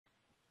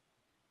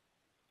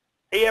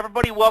Hey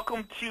everybody,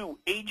 welcome to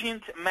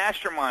Agent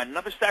Mastermind,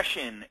 another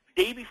session,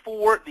 day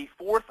before the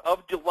 4th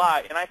of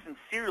July, and I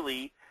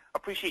sincerely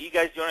appreciate you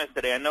guys joining us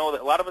today. I know that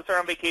a lot of us are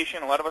on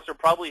vacation, a lot of us are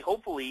probably,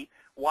 hopefully,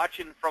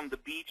 watching from the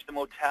beach, the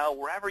motel,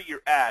 wherever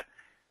you're at,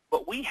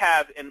 but we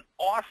have an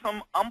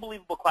awesome,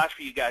 unbelievable class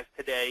for you guys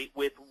today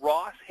with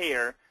Ross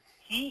Hare.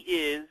 He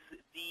is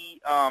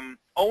the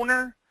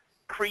owner,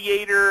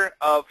 creator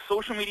of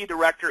Social Media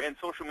Director and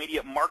Social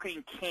Media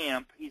Marketing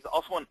Camp. He's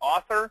also an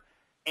author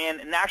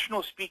and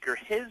national speaker.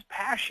 His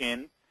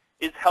passion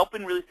is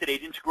helping real estate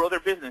agents grow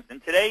their business.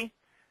 And today,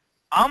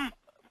 I'm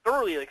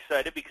thoroughly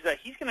excited because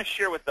he's going to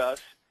share with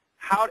us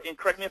how, and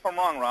correct me if I'm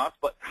wrong, Ross,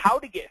 but how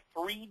to get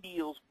free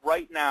deals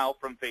right now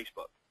from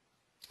Facebook.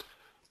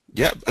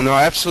 Yeah, no,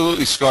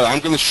 absolutely, Scott. I'm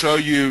going to show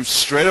you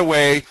straight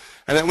away,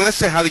 and then when I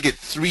say how to get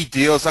 3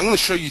 deals, I'm going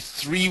to show you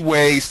 3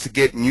 ways to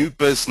get new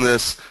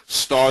business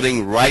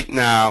starting right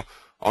now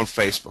on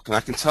Facebook. And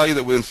I can tell you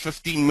that within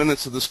 15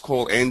 minutes of this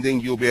call ending,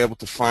 you'll be able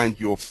to find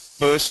your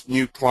first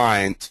new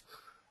client,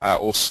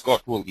 or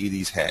Scott will eat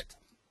his head.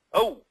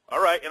 Oh,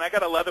 all right. And I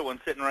got a leather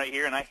one sitting right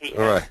here, and I hate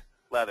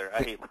leather.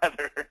 I hate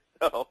leather.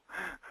 So,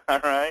 all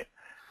right.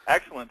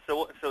 Excellent.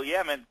 So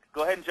yeah, man,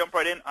 go ahead and jump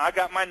right in. I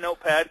got my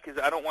notepad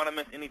because I don't want to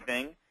miss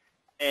anything.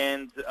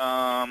 And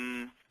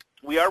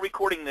we are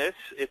recording this,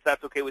 if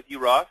that's okay with you,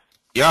 Ross.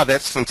 Yeah,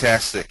 that's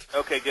fantastic.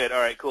 Okay, good.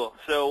 All right, cool.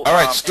 So, all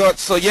right, Scott.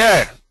 So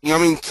yeah, I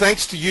mean,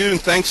 thanks to you and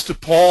thanks to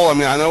Paul. I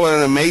mean, I know what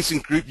an amazing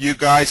group you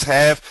guys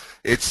have.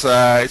 It's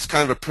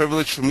kind of a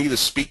privilege for me to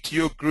speak to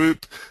your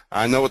group.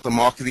 I know what the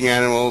marketing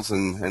animals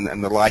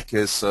and the like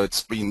is. So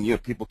it's been,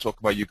 people talk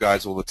about you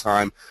guys all the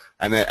time.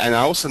 And I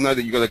also know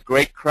that you've got a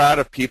great crowd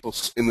of people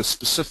in the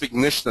specific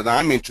niche that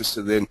I'm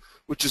interested in,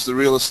 which is the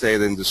real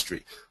estate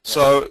industry.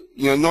 So,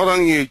 not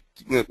only,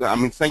 I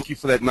mean, thank you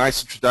for that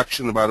nice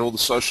introduction about all the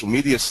social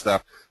media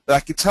stuff, but I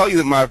can tell you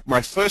that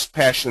my first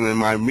passion and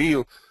my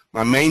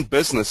main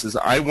business is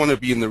I want to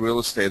be in the real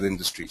estate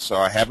industry. So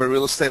I have a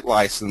real estate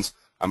license.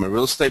 I'm a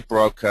real estate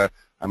broker.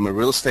 I'm a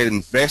real estate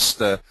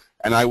investor.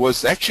 And I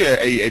was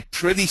actually a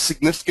pretty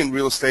significant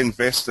real estate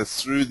investor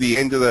through the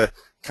end of the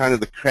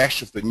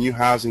crash of the new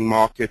housing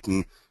market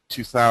in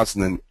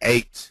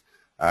 2008,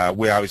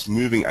 where I was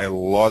moving a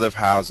lot of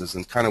houses.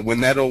 And kind of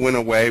when that all went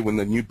away, when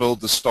the new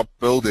builders stopped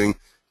building,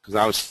 because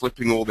I was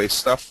flipping all their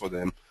stuff for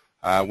them,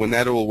 when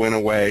that all went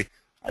away,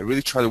 I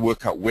really tried to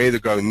work out where to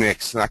go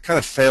next. And I kind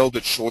of failed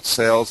at short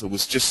sales.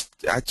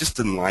 I just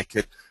didn't like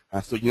it.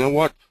 I thought, you know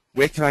what?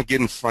 Where can I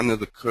get in front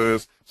of the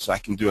curve so I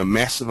can do a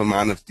massive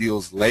amount of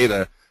deals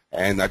later?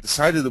 And I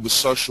decided it was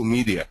social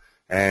media.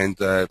 And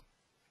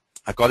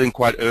I got in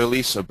quite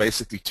early, so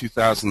basically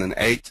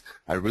 2008,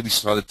 I really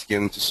started to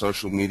get into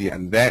social media,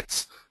 and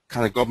that's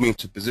kind of got me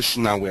into a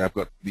position now where I've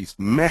got these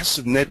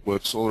massive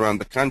networks all around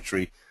the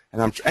country,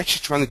 and I'm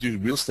actually trying to do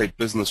real estate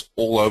business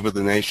all over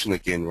the nation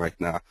again right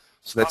now.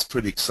 So that's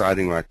pretty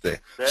exciting right there.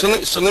 So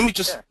let me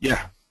just,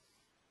 yeah.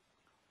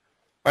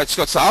 All right,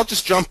 Scott, so I'll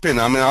just jump in.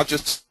 I mean, I'll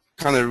just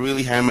kind of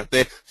really hammer it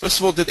there. First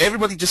of all, did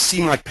everybody just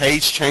see my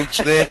page change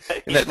there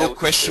in that little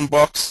question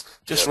box?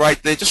 Just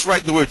right there. Just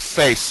write the word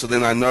face, so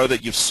then I know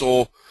that you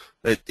saw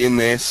that in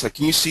there. So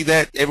can you see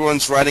that?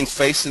 Everyone's writing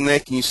face in there.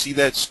 Can you see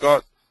that,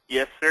 Scott?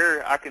 Yes,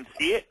 sir. I can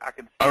see it. I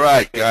can see it. All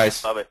right,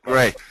 guys. Love it.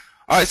 Great.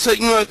 All right, so,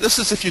 this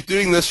is, if you're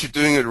doing this, you're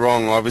doing it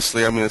wrong,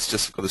 obviously. I mean, it's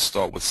just got to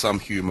start with some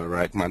humor,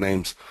 right? My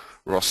name's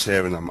Ross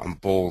Hare, and I'm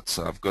bald,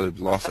 so I've got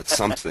to laugh at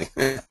something,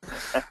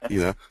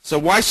 So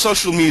why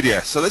social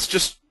media? So let's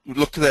just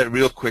look at that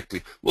real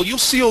quickly. Well, you'll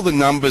see all the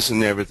numbers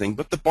and everything,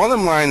 but the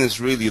bottom line is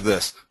really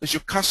this, is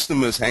your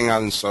customers hang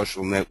out in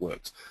social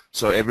networks.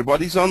 So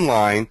everybody's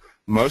online.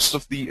 Most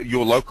of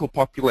your local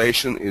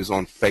population is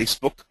on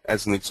Facebook,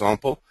 as an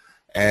example,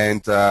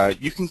 and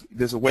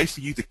there's a way for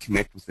you to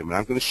connect with them, and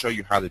I'm going to show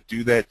you how to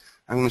do that.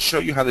 I'm going to show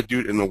you how to do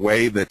it in a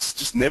way that's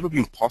just never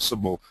been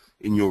possible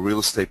in your real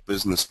estate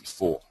business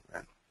before.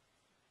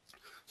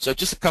 So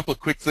just a couple of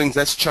quick things.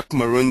 That's Chuck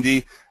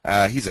Marundi.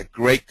 He's a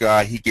great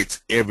guy. He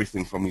gets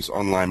everything from his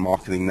online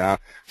marketing now.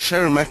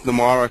 Sharon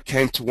McNamara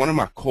came to one of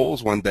my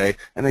calls one day,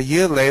 and a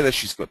year later,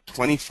 she's got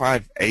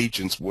 25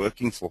 agents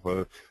working for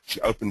her.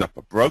 She opened up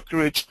a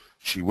brokerage.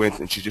 She went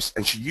and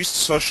she used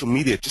social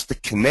media just to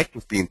connect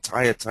with the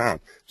entire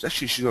town.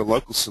 She's a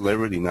local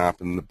celebrity now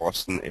up in the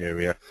Boston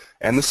area.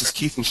 And this is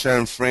Keith and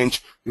Sharon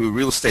French, who are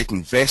real estate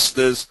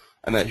investors,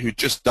 and who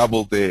just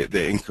doubled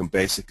their income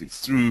basically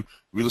through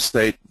real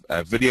estate,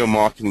 video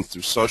marketing,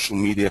 through social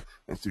media,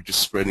 and through just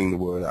spreading the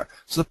word out.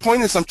 So the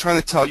point is, I'm trying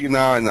to tell you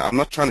now, and I'm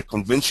not trying to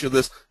convince you of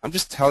this, I'm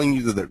just telling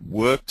you that it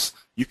works.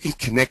 You can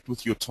connect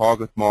with your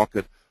target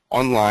market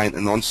online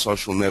and on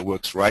social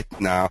networks right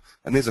now,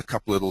 and there's a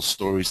couple little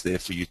stories there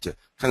for you to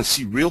kind of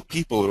see real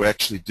people who are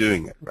actually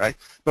doing it, right?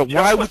 But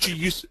Chuck, why would you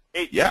use...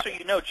 Hey, just so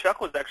you know,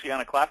 Chuck was actually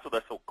on a class with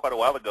us quite a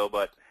while ago,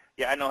 but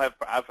yeah, I know.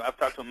 I've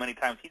talked to him many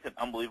times. He's an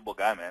unbelievable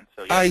guy, man.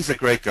 So yeah, he's a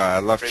great guy. I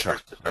love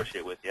Chuck. To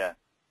associate with, yeah.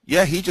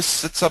 Yeah, he just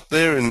sits up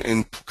there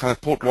in kind of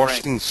Port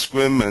Washington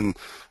Squim and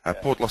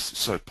Port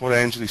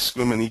Angeles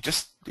Squim, and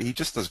he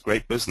just does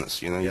great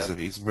business. You know,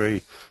 he's a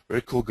very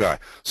cool guy.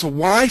 So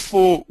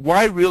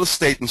why real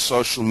estate and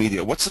social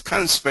media? What's the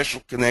kind of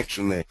special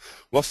connection there?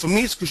 Well, for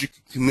me, it's because you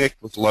can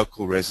connect with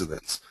local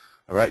residents.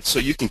 All right, so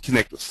you can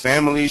connect with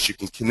families, you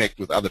can connect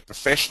with other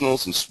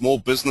professionals and small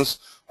business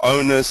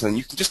owners, and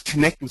you can just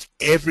connect with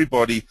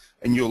everybody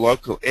in your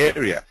local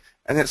area.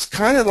 And it's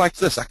kind of like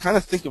this. I kind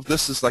of think of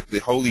this as like the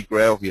holy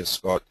grail here,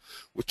 Scott,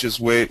 which is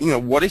where, you know,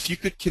 what if you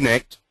could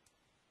connect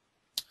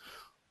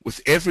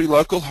with every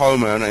local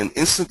homeowner and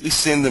instantly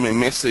send them a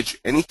message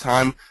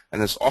anytime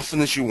and as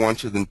often as you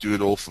wanted and do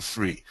it all for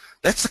free?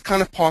 That's the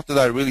kind of part that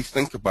I really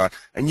think about,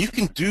 and you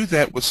can do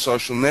that with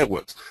social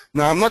networks.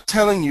 Now, I'm not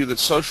telling you that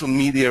social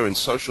media and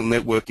social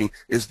networking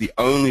is the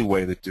only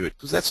way to do it,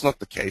 because that's not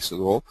the case at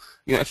all.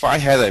 You know, if I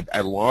had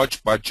a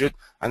large budget,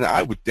 and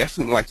I would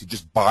definitely like to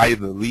just buy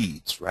the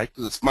leads, right?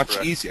 Because it's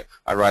much easier.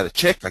 I write a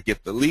check, I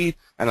get the lead,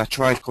 and I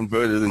try and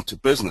convert it into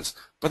business.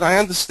 But I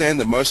understand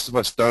that most of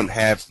us don't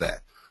have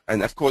that.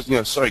 And of course, you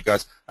know, sorry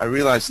guys, I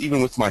realize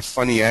even with my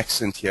funny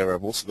accent here,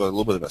 I've also got a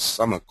little bit of a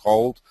summer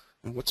cold.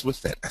 And what's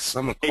with that? A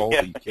summer cold?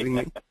 Are you kidding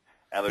me?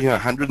 Yeah,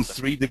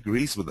 103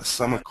 degrees with a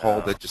summer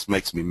cold. That just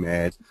makes me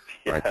mad.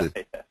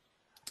 Right?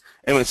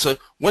 Anyway, so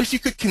what if you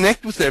could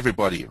connect with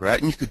everybody, right?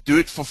 And you could do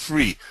it for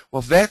free.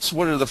 Well, that's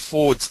what it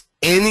affords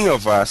any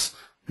of us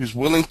who's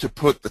willing to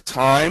put the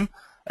time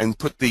and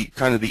put the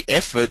kind of the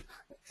effort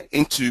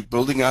into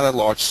building out a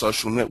large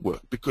social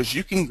network, because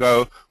you can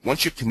go,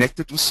 once you're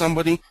connected with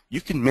somebody,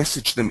 you can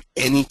message them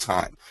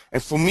anytime.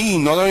 And for me,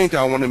 not only do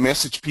I want to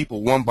message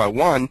people one by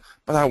one,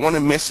 but I want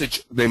to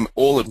message them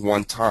all at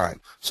one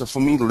time. So for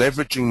me,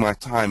 leveraging my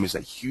time is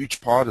a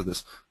huge part of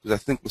this, because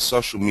I think with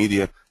social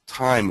media,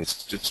 time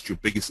is just your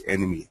biggest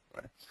enemy.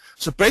 Right?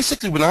 So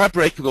basically, when I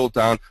break it all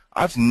down,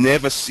 I've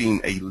never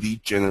seen a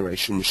lead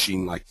generation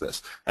machine like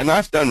this. And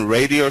I've done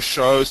radio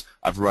shows,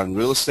 I've run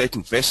real estate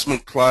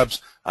investment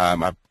clubs,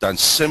 I've done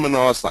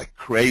seminars like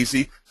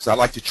crazy, because I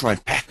like to try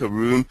and pack a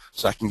room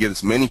so I can get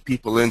as many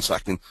people in, so I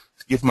can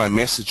give my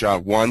message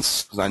out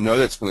once, because I know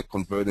that's going to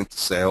convert into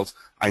sales.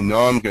 I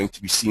know I'm going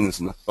to be seen as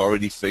an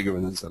authority figure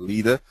and as a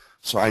leader,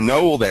 so I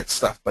know all that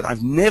stuff. But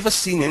I've never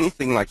seen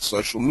anything like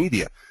social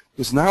media,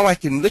 because now I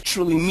can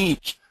literally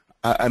meet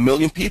a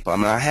million people. I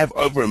mean, I have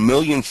over 1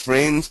 million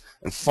friends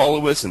and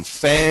followers and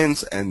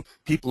fans and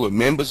people who are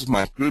members of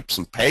my groups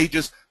and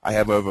pages. I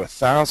have over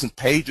 1,000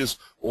 pages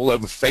all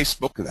over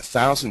Facebook and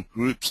 1,000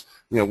 groups,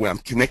 you know, where I'm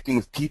connecting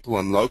with people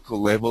on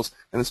local levels,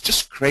 and it's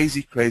just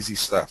crazy, crazy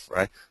stuff,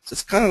 right? So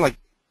it's kind of like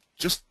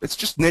it's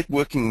just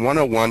networking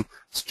 101.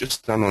 It's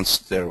just done on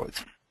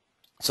steroids.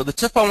 So the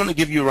tip I want to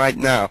give you right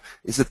now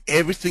is that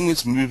everything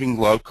is moving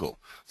local.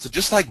 So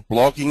just like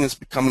blogging is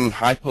becoming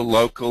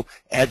hyper-local,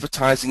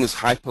 advertising is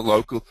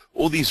hyper-local,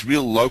 all these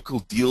real local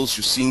deals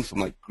you're seeing from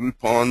like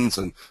Groupons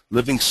and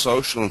Living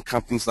Social and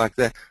companies like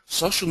that,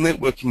 social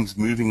networking is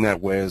moving that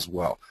way as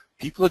well.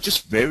 People are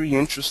just very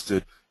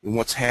interested in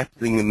what's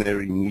happening in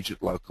their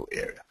immediate local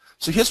area.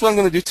 So here's what I'm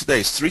going to do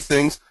today is 3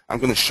 things. I'm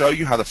going to show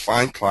you how to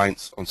find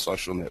clients on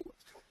social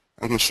networks.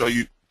 I'm going to show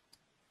you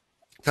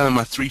kind of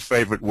my 3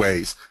 favorite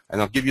ways, and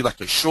I'll give you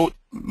like a short,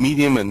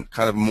 medium, and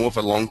kind of more of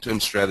a long-term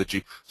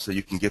strategy so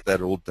you can get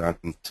that all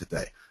done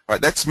today. All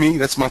right, that's me.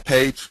 That's my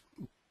page.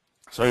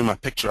 Sorry, my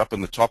picture up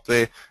in the top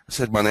there. I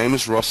said my name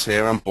is Ross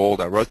Hare. I'm bald.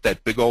 I wrote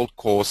that big old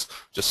course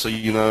just so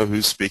you know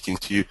who's speaking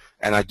to you.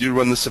 And I do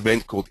run this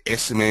event called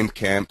SMM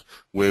Camp,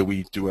 where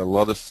we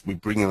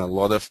bring in a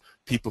lot of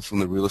people from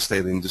the real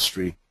estate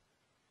industry.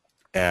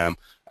 And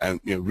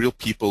you know, real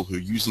people who are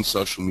using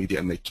social media,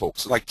 and they talk.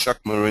 So like Chuck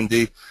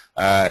Marindi,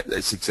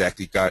 that's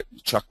exactly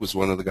Chuck was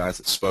one of the guys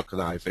that spoke at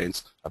our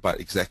events about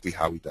exactly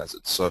how he does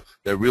it. So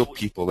they're real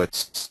people.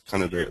 That's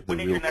kind of the real deal.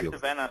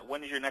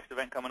 When is your next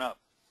event coming up?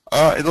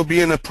 It'll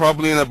be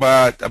probably in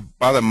about a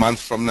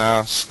month from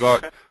now,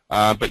 Scott. Okay.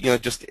 But you know,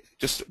 just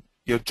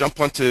you know, jump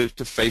onto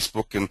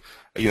Facebook, and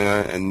you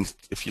know, and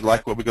if you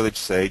like what we're going to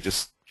say,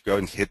 just go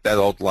and hit that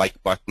old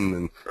like button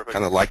and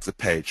kind of like the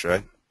page,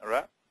 right? All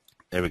right.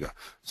 There we go.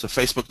 So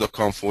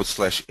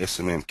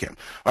facebook.com/SMMCamp.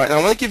 All right, now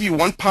I want to give you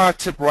one power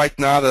tip right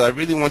now that I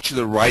really want you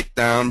to write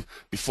down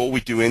before we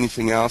do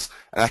anything else,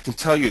 and I can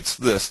tell you it's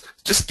this.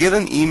 Just get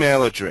an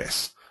email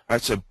address. All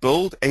right, so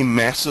build a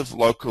massive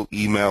local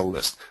email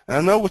list. And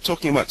I know we're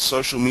talking about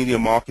social media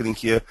marketing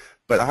here,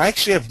 but I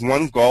actually have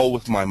one goal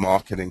with my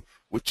marketing,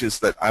 which is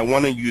that I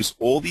want to use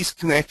all these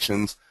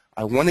connections.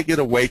 I want to get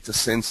a way to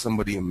send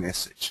somebody a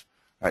message.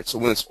 All right, so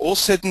when it's all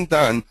said and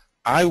done,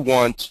 I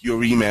want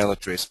your email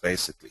address,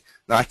 basically.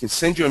 Now, I can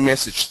send you a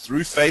message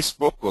through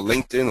Facebook or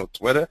LinkedIn or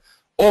Twitter,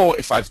 or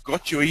if I've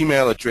got your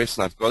email address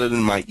and I've got it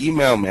in my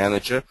email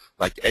manager,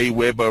 like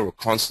Aweber or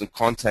Constant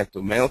Contact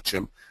or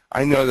MailChimp,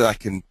 I know that I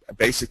can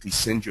basically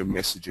send you a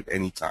message at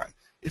any time.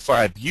 If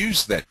I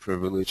abuse that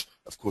privilege,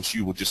 of course,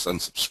 you will just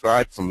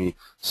unsubscribe from me,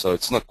 so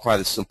it's not quite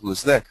as simple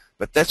as that.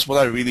 But that's what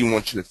I really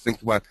want you to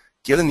think about.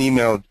 Get an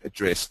email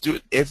address. Do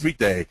it every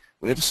day.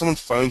 Whenever someone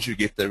phones you,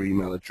 get their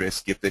email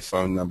address, get their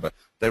phone number.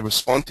 They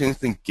respond to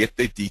anything, get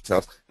their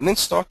details, and then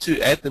start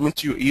to add them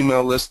into your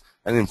email list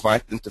and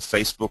invite them to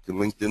Facebook and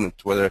LinkedIn and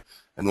Twitter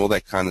and all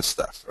that kind of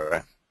stuff. All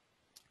right.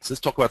 So let's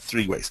talk about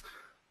 3 ways.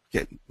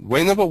 Okay.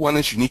 Way number 1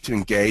 is you need to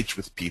engage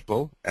with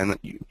people, and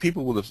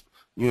people will have,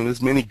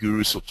 there's many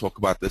gurus who'll talk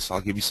about this.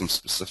 I'll give you some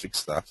specific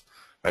stuff.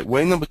 Right.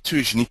 Way number 2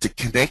 is you need to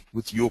connect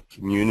with your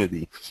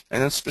community.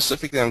 And then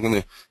specifically, I'm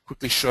going to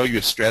quickly show you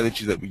a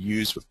strategy that we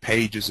use with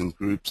pages and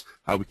groups,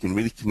 how we can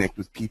really connect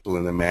with people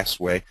in a mass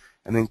way.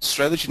 And then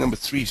strategy number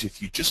 3 is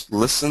if you just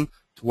listen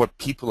to what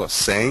people are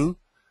saying,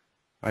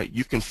 right,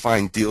 you can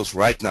find deals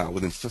right now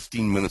within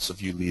 15 minutes of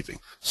you leaving.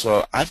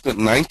 So I've got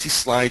 90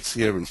 slides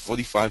here and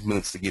 45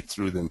 minutes to get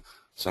through them.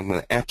 So I'm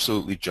going to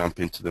absolutely jump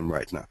into them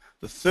right now.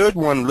 The third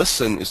one,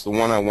 listen, is the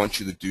one I want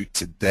you to do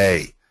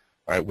today.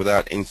 Right,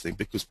 without anything,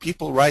 because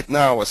people right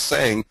now are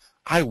saying,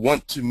 I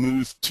want to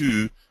move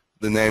to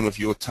the name of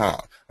your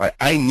town. Right?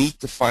 I need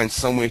to find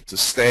somewhere to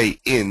stay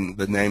in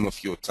the name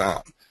of your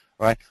town.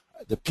 Right?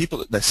 The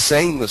people, they're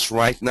saying this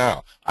right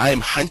now. I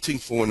am hunting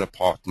for an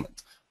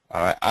apartment.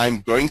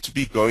 I'm going to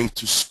be going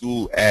to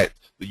school at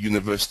the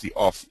University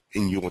of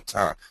in your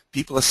town.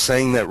 People are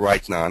saying that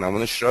right now, and I'm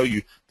going to show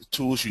you the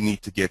tools you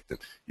need to get them.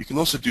 You can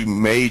also do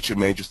major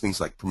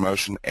things like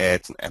promotion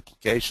ads and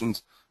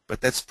applications, but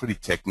that's pretty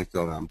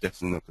technical, and I'm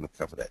definitely not going to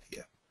cover that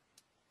here.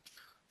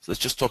 So let's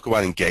just talk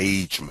about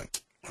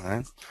engagement. All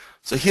right?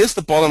 So here's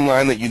the bottom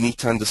line that you need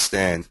to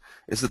understand,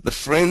 is that the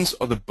friends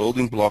are the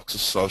building blocks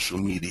of social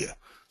media.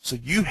 So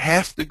you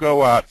have to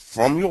go out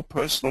from your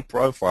personal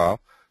profile,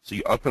 so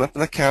you open up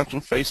an account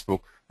on Facebook,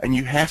 and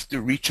you have to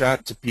reach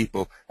out to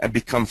people and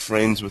become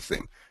friends with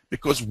them.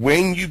 Because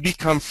when you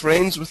become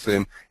friends with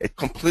them, it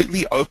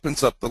completely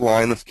opens up the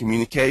line of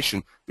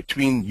communication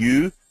between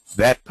you,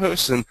 that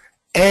person,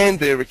 and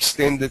their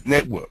extended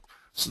network.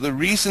 So the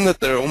reason that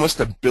there are almost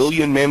 1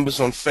 billion members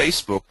on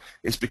Facebook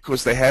is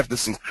because they have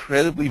this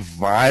incredibly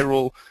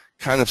viral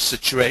kind of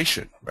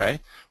situation,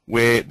 right?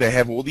 Where they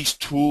have all these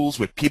tools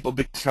where people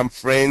become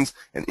friends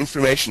and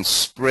information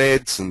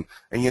spreads, and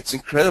it's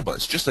incredible.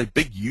 It's just a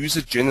big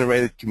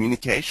user-generated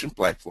communication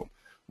platform.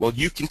 Well,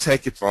 you can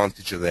take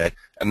advantage of that,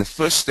 and the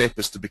first step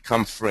is to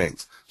become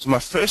friends. So my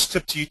first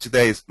tip to you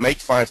today is make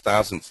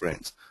 5,000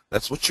 friends.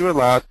 That's what you're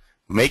allowed.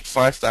 Make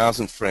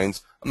 5,000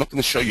 friends. I'm not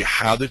going to show you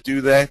how to do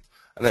that,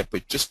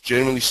 but just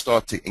generally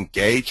start to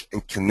engage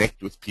and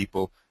connect with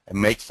people and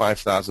make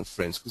 5,000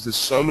 friends, because there's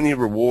so many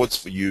rewards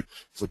for you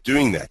for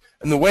doing that.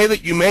 And the way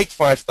that you make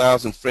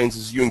 5,000 friends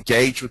is you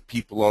engage with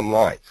people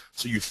online.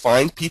 So you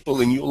find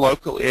people in your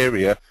local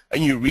area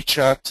and you reach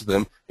out to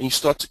them and you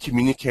start to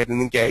communicate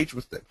and engage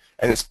with them.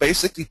 And it's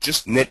basically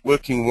just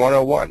networking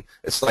 101.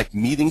 It's like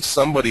meeting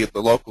somebody at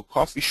the local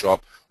coffee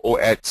shop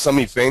or at some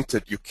event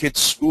at your kid's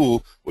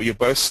school where you're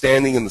both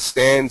standing in the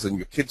stands and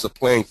your kids are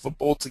playing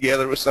football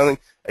together or something,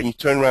 and you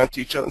turn around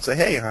to each other and say,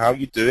 hey, how are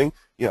you doing?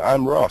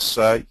 I'm Ross.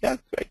 Yeah,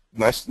 great.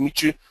 Nice to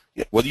meet you.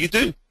 Yeah, what do you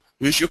do?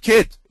 Who's your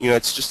kid?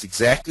 It's just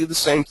exactly the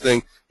same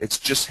thing. It's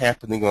just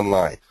happening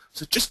online.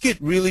 So just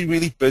get really,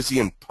 really busy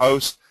and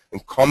post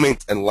and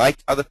comment and like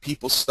other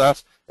people's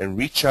stuff and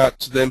reach out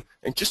to them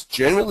and just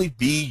generally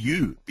be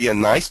you. Be a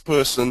nice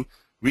person,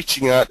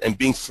 reaching out and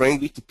being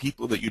friendly to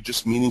people that you're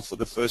just meeting for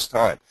the first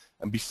time.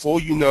 And before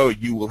you know it,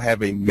 you will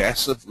have a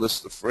massive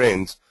list of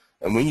friends.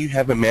 And when you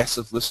have a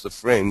massive list of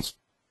friends,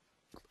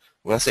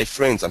 when I say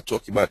friends, I'm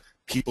talking about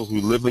people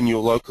who live in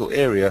your local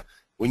area.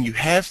 When you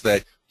have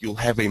that, you'll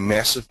have a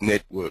massive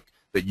network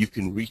that you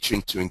can reach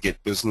into and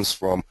get business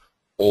from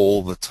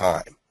all the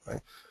time. Right?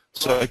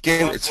 So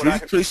again, Ross, it's really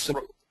pretty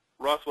simple.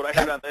 Ross, what I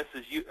heard on this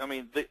is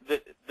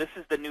this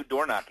is the new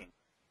door knocking.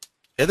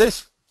 It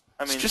is.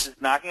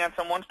 Just knocking on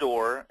someone's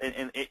door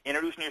and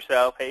introducing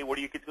yourself. Hey, where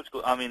do your kids go to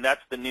school?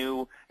 That's the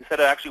new,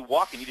 instead of actually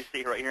walking, you just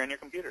stay right here on your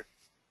computer.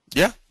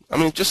 Yeah.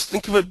 Just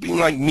think of it being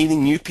like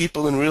meeting new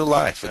people in real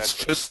life.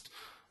 Exactly.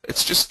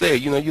 It's just there.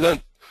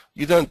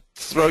 You don't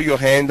throw your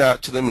hand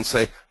out to them and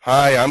say,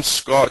 hi, I'm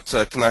Scott,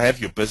 can I have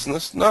your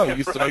business? No,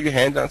 you throw your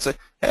hand out and say,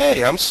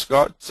 hey, I'm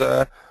Scott,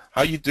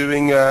 how you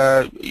doing?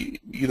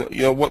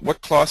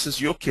 What class is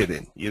your kid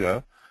in?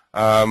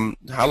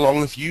 How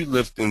long have you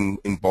lived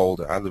in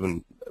Boulder? I live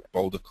in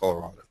Boulder,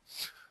 Colorado.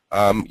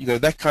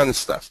 That kind of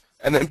stuff.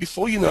 And then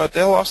before you know it,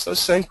 they'll ask those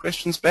same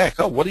questions back.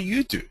 Oh, what do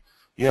you do?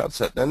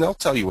 Then they'll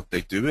tell you what they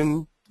do,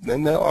 and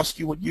then they'll ask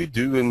you what you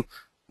do, and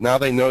now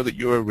they know that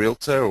you're a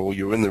realtor or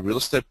you're in the real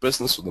estate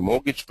business or the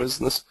mortgage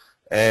business,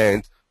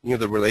 and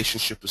the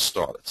relationship has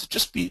started. So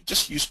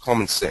just use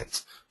common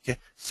sense. Okay?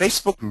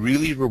 Facebook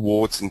really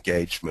rewards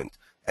engagement,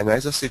 and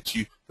as I said to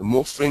you, the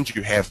more friends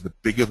you have, the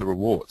bigger the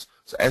rewards.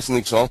 So as an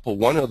example,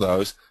 one of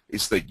those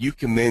is that you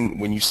can then,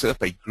 when you set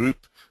up a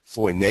group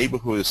for a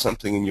neighborhood or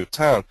something in your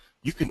town,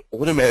 you can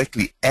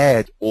automatically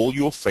add all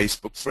your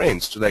Facebook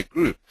friends to that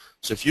group.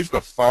 So if you've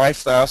got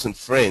 5,000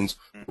 friends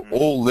who are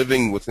all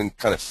living within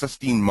kind of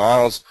 15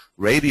 miles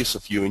radius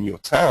of you in your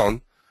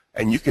town,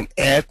 and you can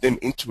add them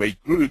into a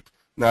group,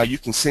 now you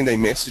can send a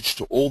message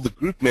to all the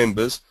group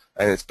members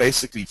and it's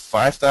basically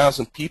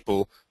 5,000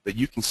 people that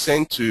you can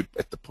send to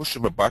at the push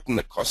of a button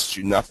that costs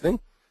you nothing.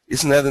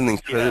 Isn't that an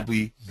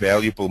incredibly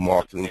valuable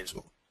marketing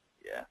tool?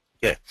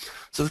 Yeah.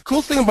 So the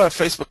cool thing about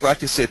Facebook,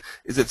 like I said,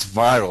 is it's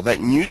viral.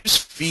 That news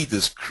feed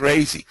is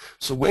crazy.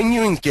 So when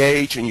you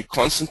engage and you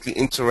constantly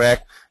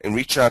interact and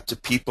reach out to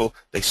people,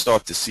 they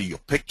start to see your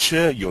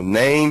picture, your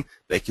name.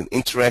 They can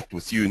interact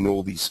with you in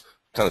all these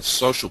kind of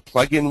social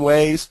plug-in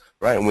ways,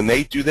 right? And when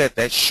they do that,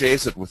 that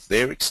shares it with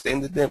their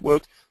extended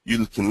network.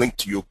 You can link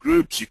to your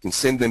groups. You can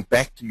send them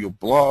back to your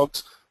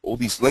blogs. All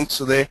these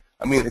links are there.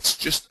 I mean, it's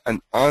just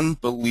an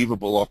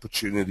unbelievable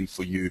opportunity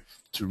for you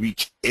to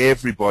reach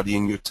everybody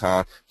in your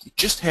town. You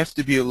just have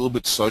to be a little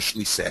bit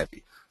socially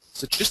savvy.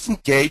 So just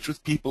engage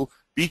with people,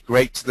 be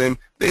great to them.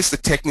 There's the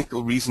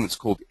technical reason it's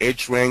called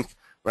EdgeRank,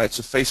 right?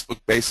 So Facebook,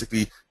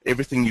 basically,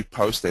 everything you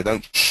post, they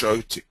don't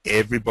show to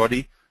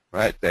everybody,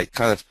 right? They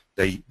kind of,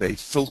 they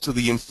filter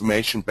the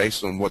information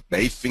based on what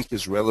they think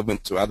is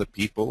relevant to other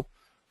people.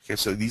 Okay,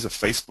 so these are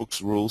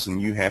Facebook's rules,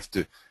 and you have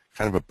to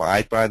kind of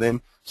abide by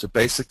them. So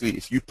basically,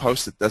 if you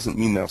post it, doesn't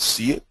mean they'll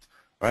see it,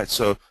 right?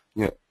 So,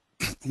 you know,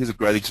 here's a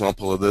great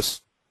example of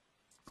this.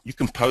 You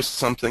can post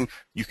something.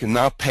 You can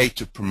now pay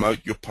to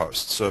promote your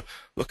post. So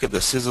look at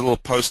this. Here's a little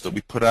post that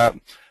we put out.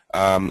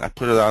 I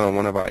put it out on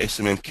one of our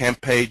SMM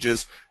camp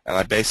pages, and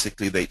I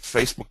basically,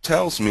 Facebook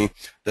tells me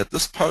that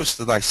this post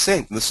that I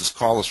sent, and this is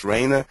Carlos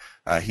Reyna.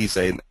 He's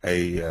a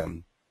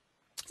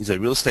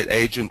real estate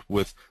agent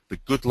with the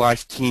Good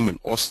Life team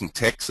in Austin,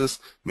 Texas.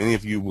 Many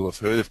of you will have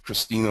heard of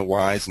Christina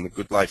Wise and the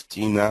Good Life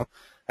team now.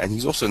 And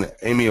he's also an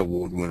Emmy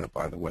Award winner,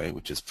 by the way,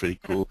 which is pretty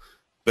cool.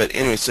 But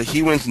anyway, so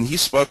he went and he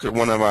spoke at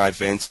one of our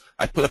events.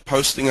 I put a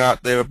posting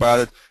out there about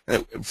it,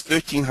 and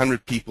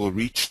 1,300 people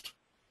reached,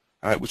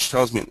 which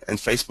tells me, and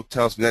Facebook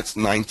tells me that's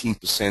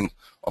 19%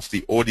 of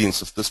the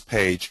audience of this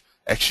page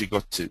actually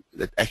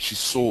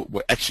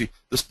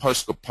this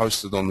post got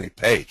posted on their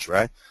page,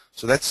 right?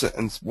 So that's it.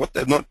 And what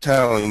they're not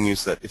telling you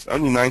is that if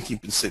only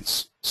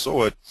 19%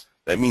 saw it,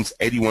 that means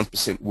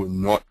 81% were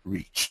not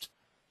reached.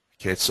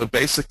 Okay, so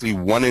basically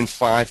 1 in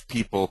 5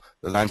 people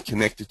that I'm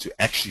connected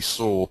to actually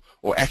saw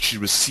or actually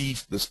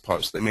received this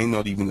post. They may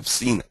not even have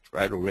seen it,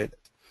 right, or read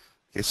it.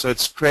 Okay, so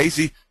it's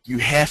crazy. You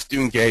have to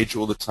engage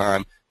all the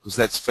time because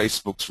that's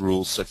Facebook's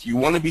rules. So if you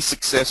want to be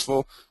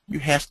successful, you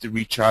have to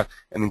reach out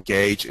and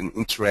engage and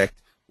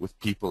interact with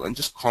people and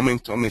just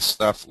comment on their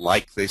stuff,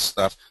 like their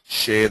stuff,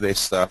 share their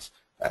stuff.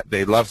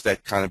 They love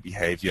that kind of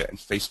behavior, and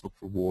Facebook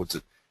rewards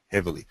it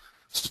heavily.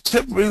 So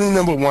tip really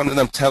number one that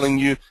I'm telling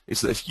you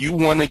is that if you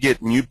want to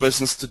get new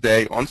business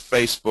today on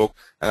Facebook,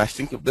 and I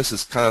think of this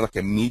as kind of like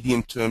a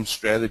medium-term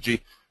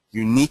strategy,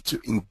 you need to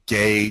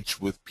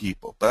engage with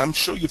people. But I'm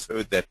sure you've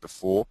heard that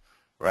before,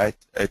 right?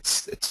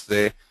 It's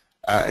there.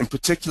 In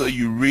particular,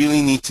 you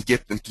really need to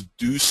get them to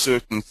do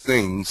certain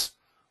things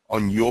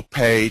on your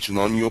page and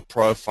on your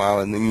profile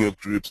and in your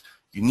groups.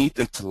 You need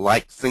them to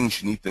like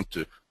things. You need them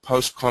to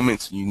post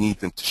comments, and you need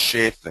them to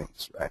share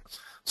things, right?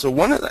 So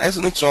as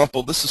an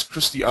example, this is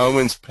Christy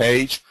Owens'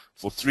 page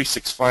for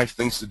 365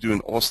 Things to Do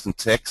in Austin,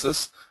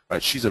 Texas.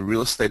 Right? She's a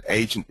real estate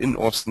agent in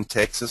Austin,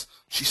 Texas.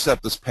 She set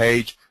up this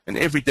page, and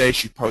every day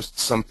she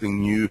posts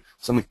something new,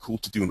 something cool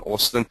to do in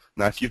Austin.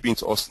 Now, if you've been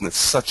to Austin, it's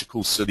such a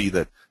cool city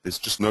that there's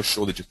just no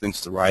shortage of things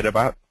to write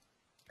about.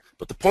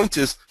 But the point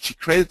is, she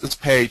created this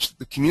page that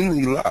the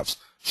community loves.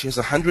 She has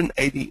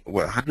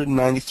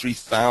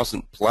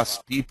 193,000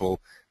 plus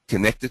people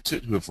connected to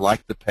it who have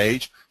liked the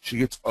page. She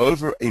gets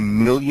over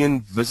 1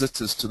 million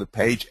visitors to the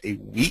page a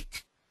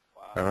week.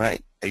 Wow. All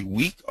right, a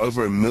week,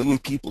 over 1 million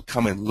people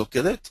come and look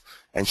at it,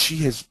 and she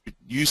has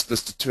used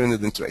this to turn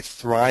it into a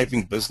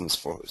thriving business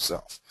for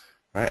herself.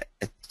 Right,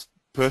 it's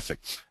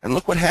perfect. And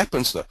look what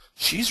happens though.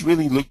 She's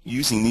really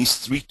using these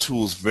 3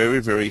 tools very,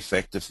 very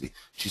effectively.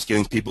 She's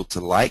getting people to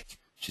like,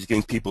 she's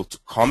getting people to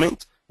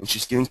comment, and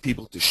she's getting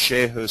people to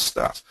share her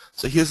stuff.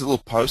 So here's a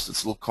little post,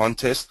 it's a little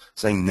contest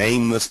saying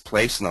name this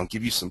place and I'll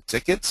give you some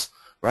tickets,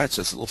 right?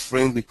 So it's a little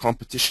friendly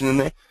competition in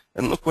there.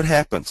 And look what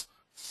happens.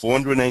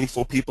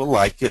 484 people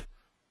like it,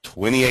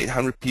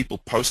 2,800 people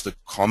posted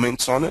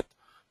comments on it,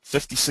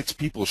 56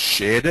 people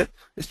shared it.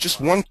 It's just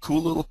one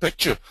cool little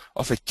picture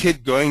of a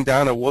kid going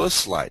down a water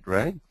slide,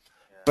 right?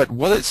 But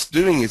what it's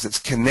doing is it's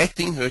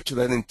connecting her to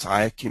that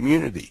entire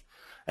community.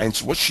 And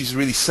so what she's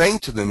really saying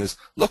to them is,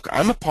 look,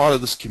 I'm a part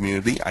of this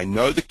community. I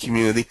know the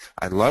community.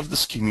 I love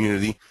this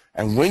community.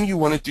 And when you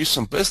want to do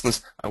some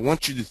business, I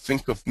want you to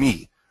think of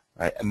me.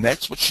 Right? And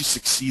that's what she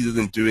succeeded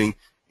in doing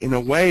in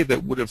a way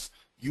that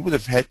you would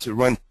have had to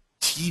run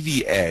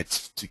TV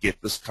ads to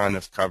get this kind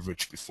of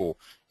coverage before.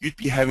 You'd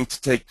be having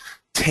to take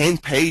 10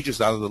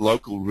 pages out of the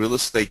local real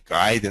estate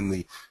guide in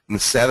the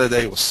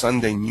Saturday or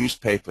Sunday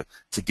newspaper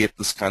to get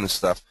this kind of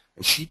stuff.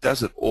 And she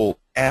does it all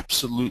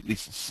absolutely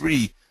for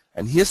free.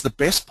 And here's the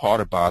best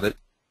part about it.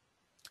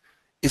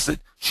 is that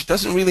she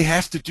doesn't really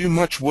have to do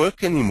much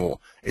work anymore.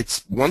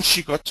 It's once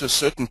she got to a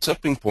certain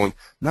tipping point,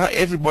 now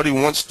everybody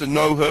wants to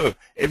know her.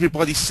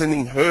 Everybody's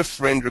sending her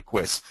friend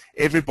requests.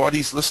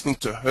 Everybody's listening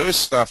to her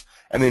stuff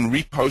and then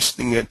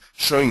reposting it,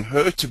 showing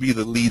her to be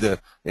the leader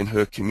in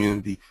her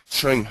community,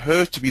 showing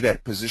her to be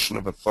that position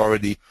of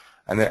authority,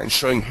 and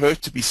showing her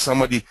to be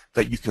somebody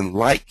that you can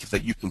like,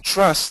 that you can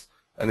trust,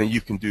 and that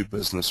you can do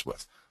business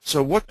with.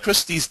 So what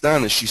Christy's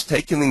done is she's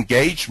taken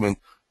engagement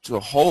to a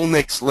whole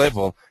next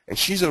level, and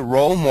she's a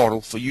role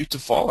model for you to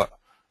follow,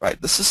 right?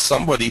 This is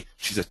somebody,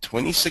 she's a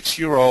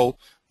 26-year-old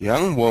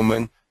young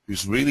woman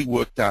who's really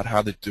worked out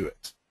how to do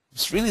it.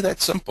 It's really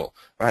that simple,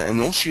 right?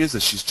 And all she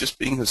is she's just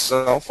being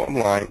herself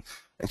online,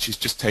 and she's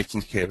just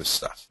taking care of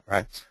stuff,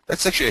 right?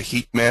 That's actually a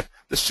heat map.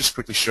 This just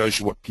quickly shows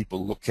you what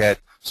people look at.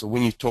 So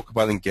when you talk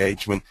about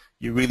engagement,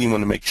 you really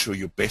want to make sure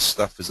your best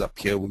stuff is up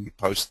here when you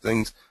post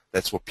things.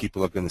 That's what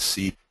people are going to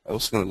see. I'm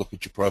also going to look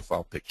at your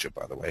profile picture,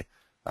 by the way.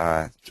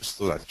 Just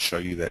thought I'd show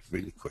you that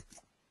really quickly.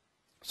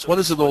 So what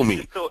does it all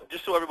mean?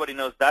 Just so everybody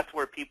knows, that's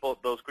where people,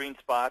 those green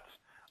spots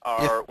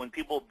are, yeah. When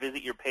people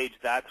visit your page,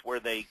 that's where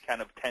they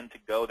kind of tend to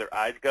go, their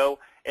eyes go,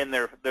 and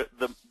their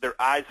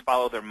eyes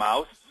follow their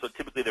mouse. So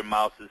typically their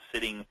mouse is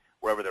sitting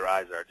wherever their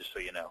eyes are, just so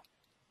you know.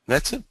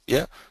 That's it,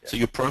 yeah. So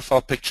your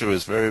profile picture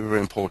is very,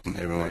 very important,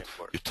 everyone.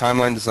 Your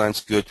timeline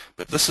design's good,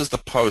 but this is the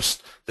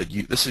post that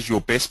this is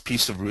your best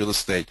piece of real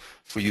estate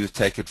for you to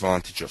take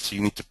advantage of. So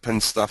you need to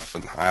pin stuff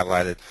and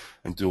highlight it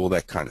and do all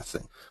that kind of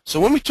thing. So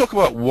when we talk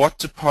about what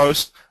to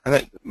post,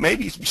 and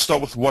maybe we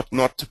start with what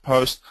not to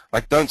post,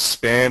 like don't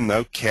spam,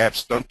 no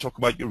caps, don't talk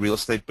about your real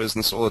estate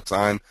business all the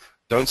time.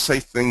 Don't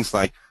say things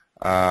like,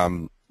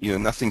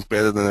 nothing's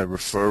better than a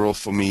referral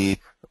for me,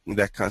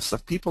 that kind of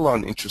stuff. People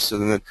aren't interested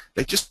in it.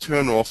 They just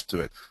turn off to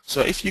it. So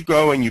if you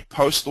go and you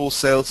post all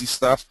salesy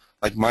stuff,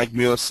 like Mike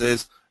Mueller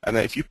says, and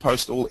if you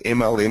post all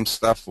MLM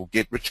stuff or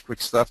get-rich-quick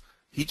stuff,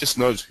 he just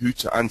knows who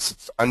to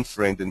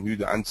unfriend and who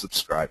to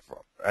unsubscribe from,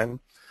 right?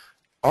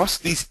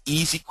 Ask these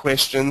easy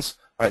questions.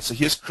 All right, so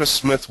here's Chris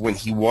Smith when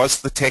he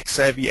was the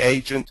tech-savvy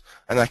agent,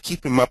 and I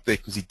keep him up there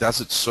because he does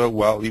it so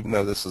well, even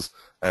though this is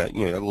a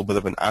little bit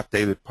of an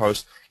outdated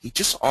post. He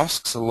just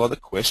asks a lot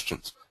of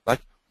questions,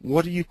 like,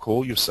 what do you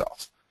call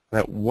yourself?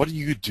 What do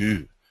you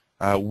do?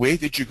 Where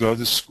did you go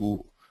to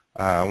school?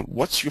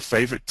 What's your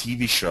favorite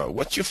TV show?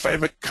 What's your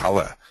favorite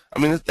color? I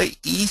mean, they're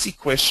easy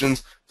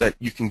questions that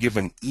you can give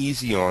an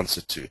easy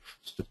answer to.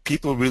 So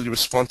people really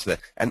respond to that.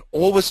 And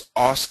always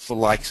ask for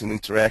likes and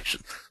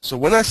interaction. So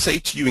when I say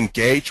to you,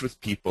 engage with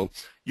people,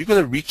 you're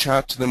going to reach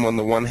out to them on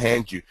the one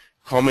hand, you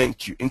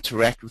comment, you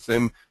interact with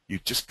them, you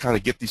just kind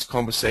of get these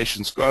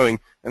conversations going.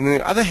 And on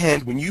the other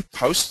hand, when you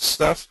post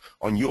stuff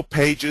on your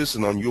pages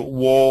and on your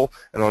wall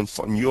and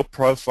on your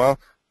profile,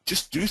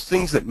 just do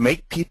things that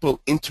make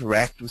people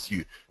interact with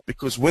you.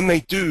 Because when they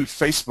do,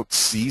 Facebook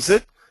sees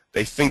it.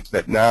 They think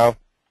that now,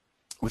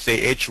 with their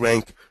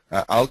EdgeRank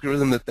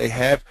algorithm that they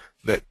have,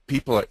 that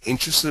people are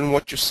interested in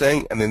what you're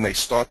saying, and then they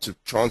start to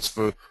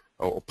transfer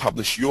or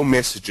publish your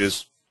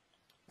messages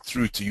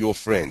through to your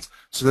friends.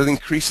 So that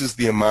increases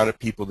the amount of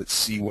people that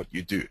see what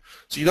you do.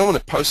 So you don't want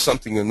to post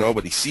something and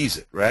nobody sees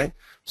it, right?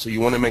 So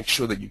you want to make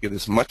sure that you get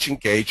as much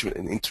engagement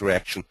and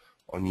interaction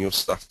on your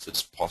stuff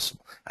as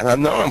possible. And I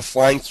know I'm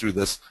flying through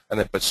this,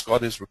 but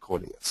Scott is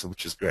recording it, so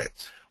which is great.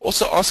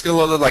 Also ask a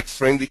lot of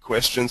friendly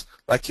questions,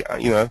 like,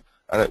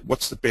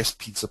 what's the best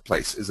pizza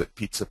place? Is it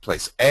Pizza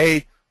Place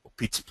A or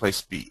Pizza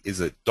Place B? Is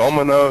it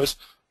Domino's,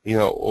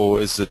 or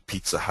is it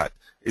Pizza Hut?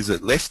 Is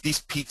it Lefty's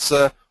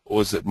Pizza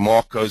or is it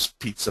Marco's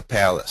Pizza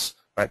Palace?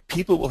 Right?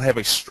 People will have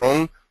a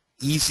strong,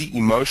 easy,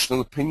 emotional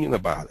opinion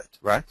about it,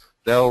 right?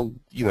 They'll,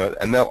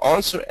 and they'll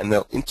answer and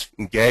they'll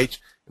engage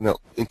and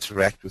they'll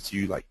interact with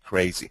you like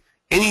crazy.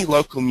 Any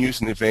local news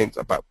and event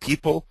about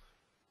people.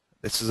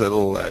 This is a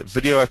little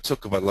video I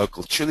took of a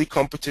local chili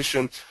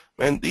competition.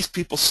 Man, these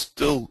people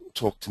still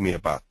talk to me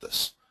about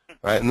this,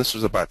 right? And this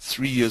was about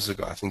 3 years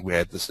ago, I think we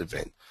had this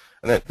event.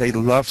 And they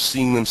love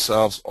seeing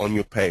themselves on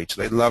your page.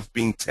 They love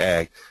being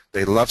tagged.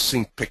 They love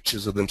seeing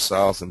pictures of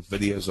themselves and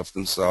videos of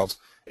themselves.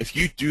 If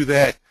you do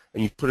that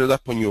and you put it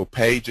up on your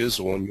pages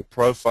or on your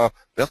profile,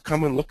 they'll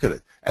come and look at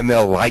it, and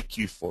they'll like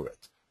you for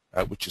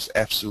it, which is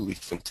absolutely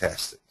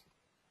fantastic.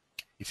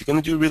 If you're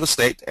going to do real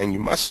estate, and you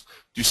must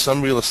do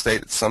some real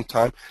estate at some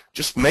time,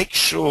 just make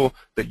sure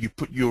that you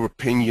put your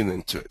opinion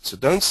into it. So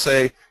don't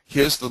say,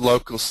 here's the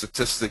local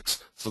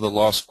statistics for the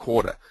last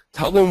quarter.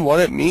 Tell them what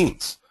it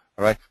means.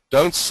 All right?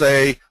 Don't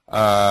say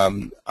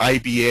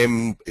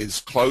IBM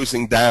is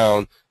closing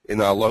down in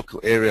our local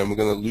area and we're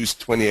going to lose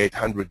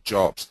 2,800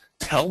 jobs.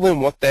 Tell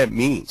them what that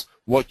means,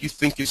 what you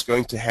think is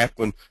going to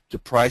happen to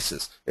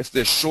prices. If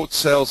there's short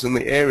sales in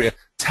the area,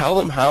 tell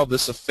them how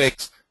this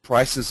affects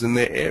prices in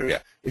their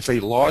area. If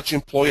a large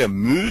employer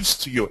moves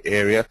to your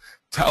area,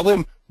 tell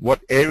them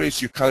what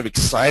areas you're kind of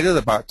excited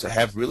about to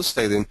have real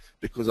estate in,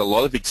 because a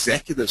lot of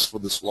executives for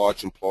this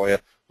large employer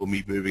will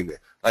be moving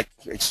there. Like,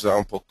 for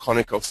example,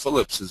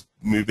 ConocoPhillips is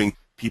moving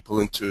people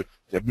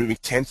they're moving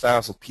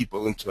 10,000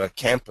 people into a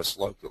campus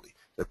locally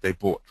that they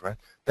bought, right?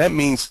 That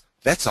means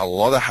That's a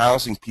lot of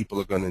housing people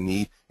are going to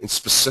need in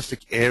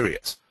specific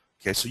areas.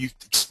 Okay, so you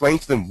explain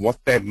to them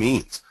what that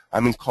means.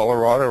 I'm in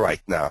Colorado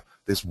right now.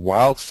 There's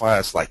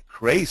wildfires like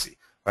crazy,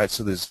 right?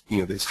 So there's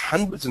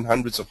hundreds and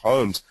hundreds of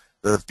homes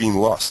that have been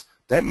lost.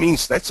 That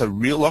means that's a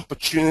real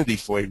opportunity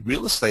for a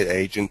real estate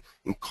agent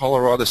in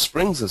Colorado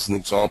Springs, as an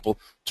example,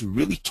 to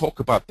really talk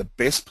about the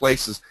best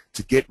places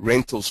to get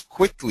rentals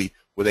quickly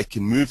where they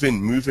can move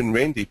in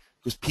renting,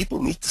 because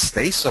people need to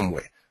stay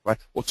somewhere, right?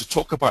 Or to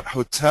talk about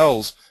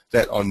hotels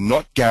that are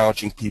not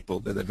gouging people,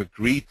 that have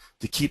agreed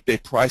to keep their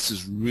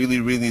prices really,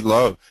 really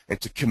low,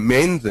 and to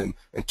commend them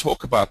and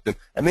talk about them.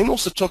 And then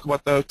also talk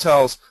about the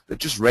hotels that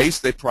just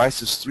raised their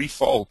prices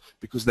threefold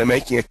because they're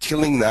making a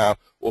killing now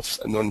off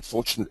an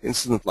unfortunate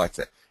incident like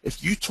that.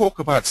 If you talk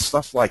about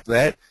stuff like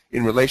that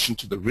in relation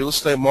to the real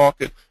estate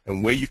market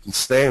and where you can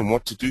stay and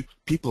what to do,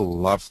 people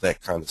love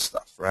that kind of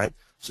stuff, right?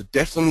 So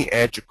definitely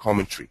add your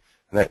commentary.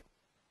 And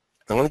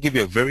I want to give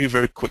you a very,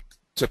 very quick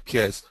tip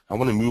here. Is I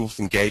want to move with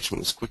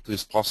engagement as quickly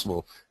as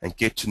possible and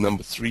get to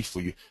number 3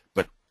 for you.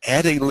 But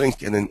add a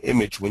link and an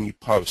image when you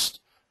post,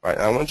 right?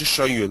 And I want to just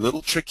show you a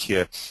little trick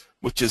here,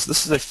 which is,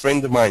 this is a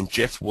friend of mine,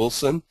 Jeff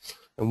Wilson,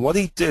 and what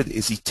he did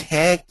is he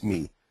tagged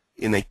me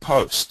in a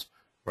post,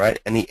 right?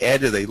 And he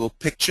added a little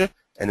picture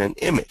and an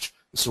image.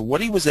 So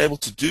what he was able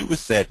to do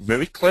with that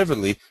very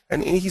cleverly,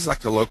 and he's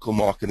like a local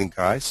marketing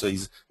guy, so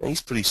he's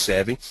pretty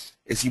savvy,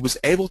 is he was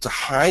able to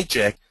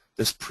hijack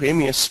this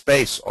premier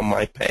space on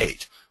my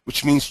page,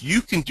 which means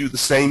you can do the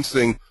same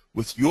thing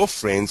with your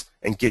friends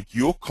and get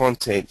your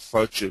content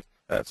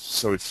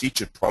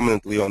featured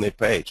prominently on their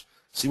page.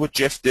 See what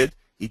Jeff did?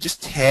 He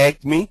just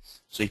tagged me,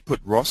 so he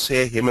put Ross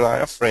here, him and I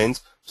are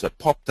friends, so it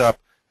popped up,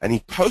 and he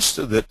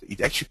posted it.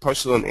 He actually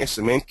posted it on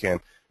SMN Cam,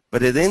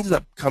 but it ended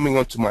up coming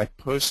onto my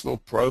personal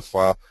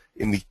profile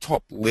in the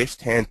top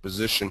left-hand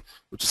position,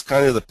 which is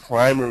kind of the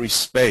primary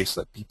space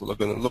that people are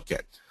going to look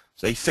at.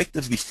 So he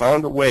effectively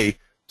found a way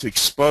to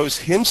expose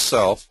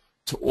himself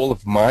to all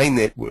of my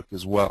network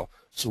as well.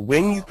 So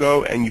when you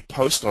go and you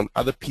post on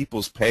other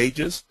people's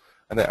pages,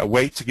 and a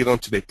way to get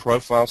onto their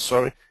profile,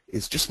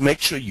 is just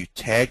make sure you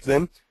tag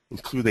them,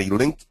 include a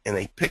link and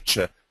a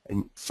picture,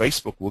 and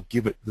Facebook will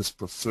give it this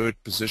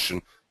preferred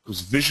position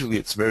because visually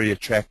it's very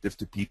attractive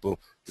to people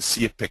to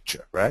see a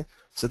picture, right?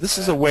 So this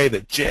is a way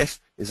that Jeff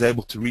is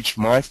able to reach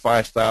my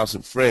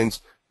 5,000 friends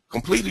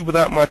completely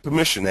without my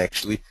permission,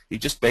 actually. He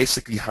just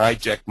basically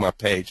hijacked my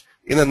page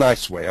in a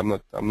nice way. I'm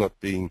not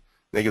being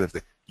negative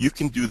there. You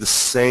can do the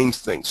same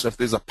thing. So if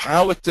there's a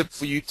power tip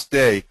for you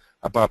today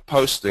about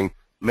posting,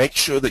 make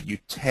sure that you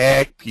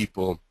tag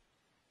people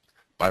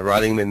by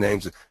writing their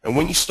names in. And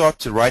when you start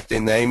to write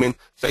their name in,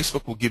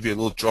 Facebook will give you a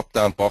little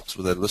drop-down box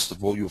with a list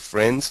of all your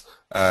friends,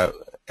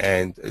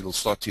 and it'll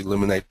start to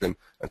eliminate them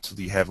until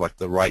you have like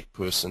the right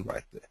person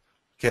right there.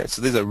 Okay,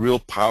 so there's a real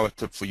power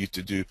tip for you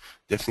to do.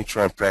 Definitely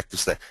try and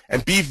practice that.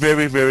 And be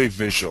very, very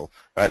visual.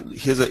 Right?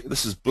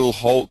 This is Bill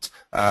Holt.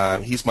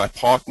 He's my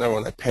partner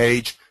on a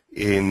page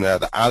in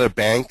the Outer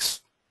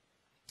Banks.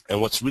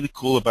 And what's really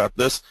cool about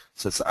this,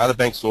 so it's the Outer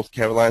Banks, North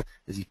Carolina,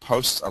 is he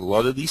posts a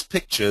lot of these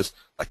pictures.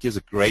 Like, here's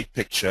a great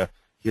picture,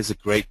 here's a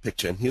great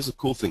picture, and here's a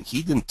cool thing.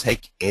 He didn't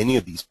take any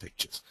of these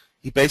pictures.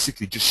 He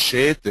basically just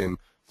shared them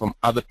from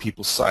other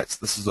people's sites.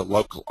 This is a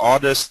local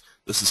artist.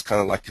 This is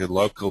kind of like a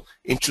local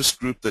interest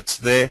group that's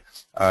there,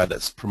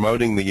 that's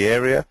promoting the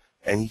area,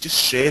 and he just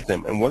shared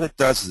them. And what it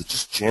does is it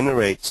just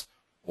generates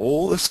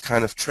all this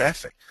kind of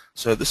traffic.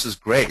 So this is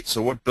great.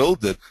 So what Bill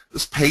did,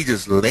 this page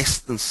is less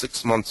than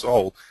 6 months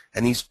old,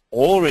 and he's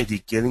already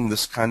getting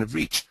this kind of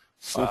reach,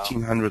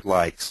 1,400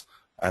 likes,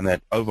 and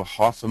that over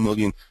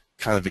 500,000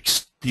 kind of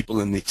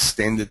people in the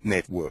extended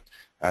network,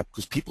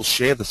 because people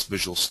share this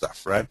visual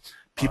stuff, right?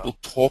 People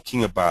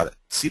talking about it.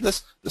 See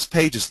this? This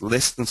page is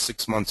less than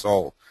 6 months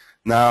old.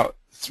 Now,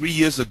 3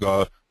 years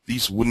ago,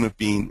 these wouldn't have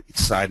been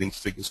exciting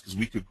figures because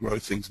we could grow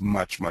things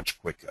much,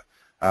 much quicker.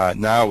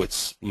 Now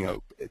it's,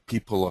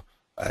 people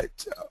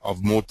are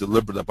more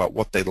deliberate about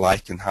what they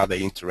like and how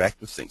they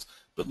interact with things.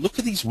 But look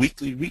at these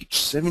weekly reach,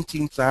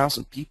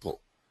 17,000 people,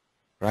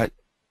 right?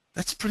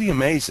 That's pretty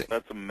amazing.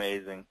 That's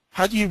amazing.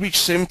 How do you reach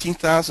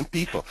 17,000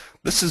 people?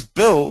 This is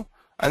Bill,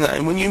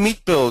 and when you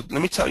meet Bill,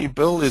 let me tell you,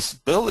 Bill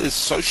is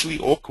socially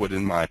awkward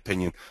in my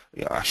opinion.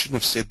 I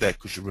shouldn't have said that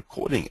because you're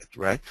recording it,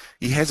 right?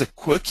 He has a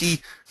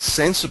quirky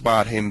sense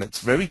about him that's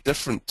very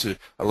different to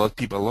a lot of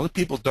people. A lot of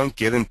people don't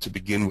get him to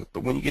begin with,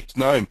 but when you get to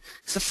know him,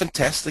 he's a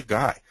fantastic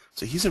guy.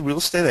 So he's a real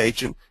estate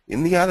agent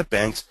in the Outer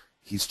Banks.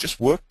 He's just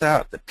worked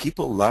out that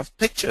people love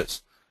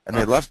pictures, and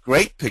they love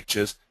great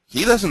pictures.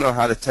 He doesn't know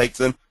how to take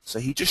them, so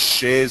he just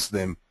shares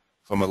them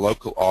from a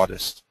local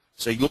artist.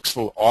 So he looks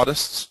for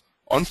artists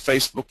on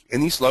Facebook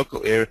in his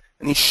local area,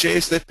 and he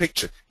shares their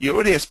picture. He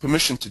already has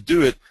permission to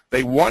do it.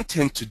 They want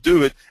him to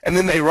do it, and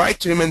then they write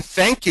to him and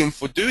thank him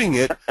for doing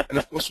it. And,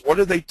 of course, what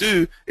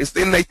do? Is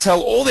then they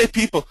tell all their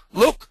people,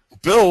 look,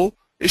 Bill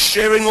is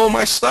sharing all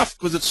my stuff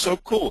because it's so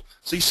cool.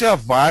 So you see how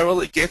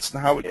viral it gets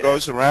and how it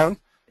goes around?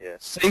 Yeah.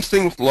 Same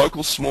thing with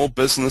local small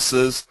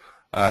businesses.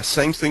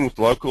 Same thing with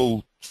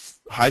local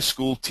high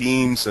school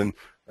teams and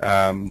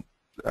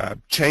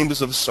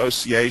chambers of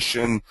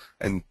association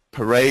and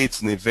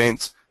parades and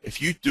events,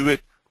 if you do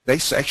it, they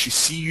actually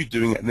see you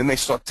doing it, and then they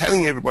start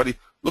telling everybody,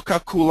 look how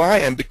cool I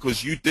am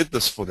because you did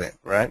this for them,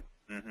 right?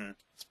 Mm-hmm.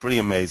 It's pretty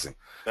amazing.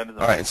 That is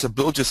amazing. All right, and so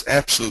Bill just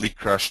absolutely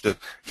crushed it.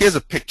 Here's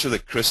a picture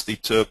that Christy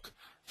took.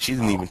 She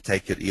didn't even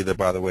take it either,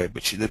 by the way,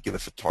 but she did get a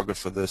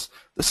photographer this.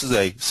 This is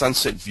a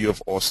sunset view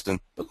of Austin,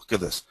 but look at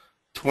this.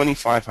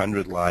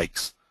 2,500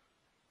 likes,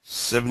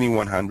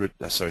 71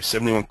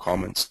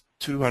 comments,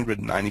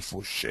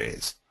 294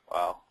 shares.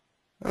 Wow.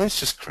 And that's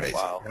just crazy,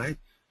 Wow. right?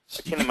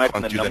 I can't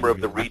imagine the number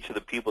of the reach of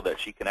the people that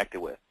she connected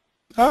with.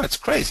 Oh, it's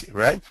crazy,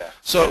 right? Yeah.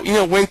 So, you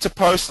know, when to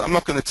post, I'm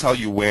not going to tell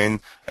you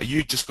when.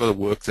 You just got to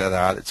work that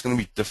out. It's going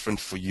to be different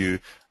for you.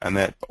 And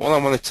that all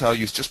I want to tell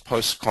you is just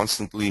post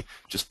constantly,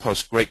 just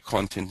post great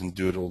content and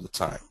do it all the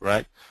time,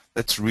 right?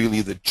 That's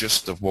really the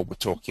gist of what we're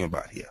talking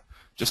about here.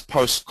 Just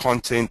post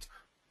content,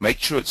 make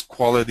sure it's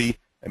quality,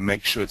 and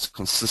make sure it's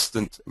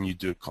consistent, and you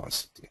do it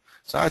constantly.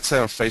 So I'd say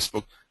on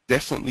Facebook,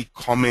 definitely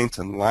comment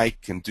and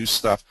like and do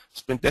stuff.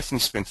 Definitely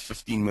spend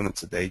 15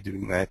 minutes a day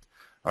doing that.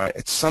 All right.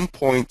 At some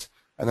point,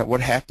 and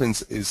what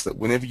happens is that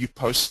whenever you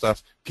post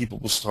stuff, people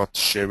will start to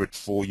share it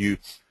for you,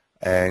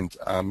 and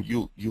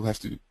you'll have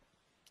to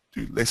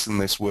do less and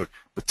less work,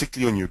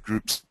 particularly on your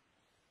groups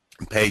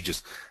and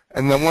pages.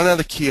 And then one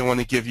other key I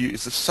want to give you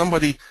is if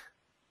somebody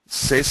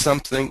says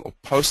something or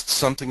posts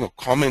something or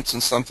comments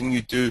on something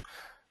you do,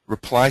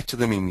 reply to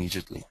them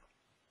immediately.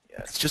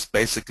 It's just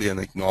basically an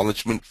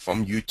acknowledgement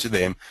from you to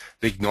them.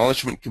 The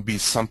acknowledgement can be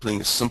something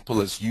as simple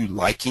as you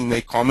liking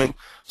their comment.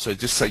 So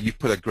just say you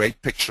put a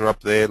great picture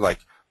up there like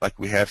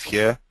we have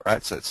here,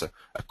 right? So it's a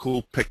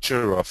cool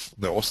picture of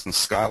the Austin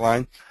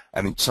skyline,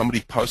 and then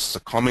somebody posts a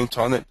comment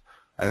on it,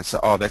 and it's,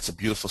 oh, that's a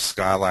beautiful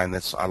skyline.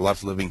 I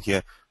love living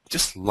here.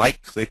 Just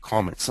like their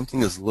comment,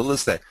 something as little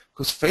as that,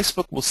 because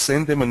Facebook will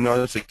send them a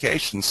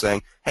notification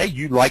saying, hey,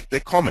 you liked their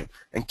comment.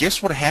 And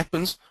guess what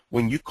happens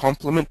when you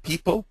compliment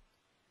people?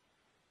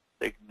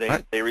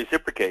 They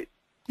reciprocate.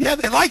 Yeah,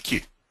 they like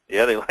you.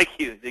 Yeah, they like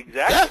you.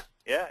 Exactly.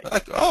 Yeah.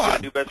 Like, oh,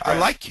 I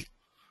like you.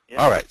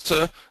 Yeah. All right,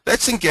 so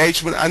that's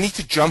engagement. I need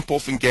to jump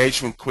off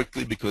engagement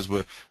quickly because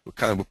we're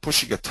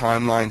pushing a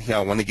timeline here.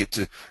 I want to get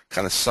to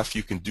kind of stuff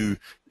you can do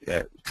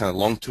kind of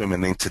long term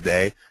and then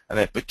today.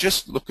 But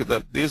just look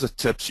at there's a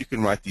tips. You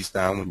can write these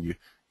down when you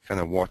kind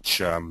of watch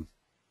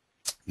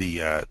the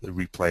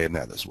replay in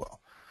that as well.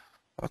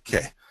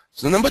 Okay,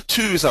 so number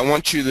 2 is I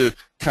want you to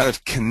kind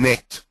of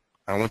connect.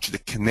 I want you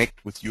to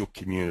connect with your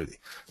community.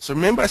 So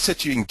remember I said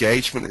to you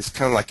engagement is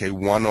kind of like a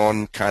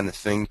one-on kind of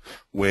thing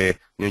where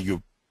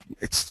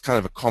it's kind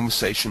of a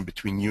conversation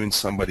between you and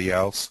somebody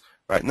else.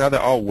 Right now there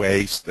are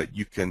ways that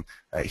you can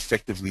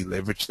effectively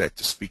leverage that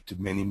to speak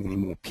to many, many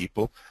more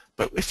people.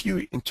 But if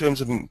you, in terms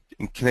of in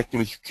connecting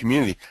with your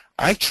community,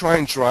 I try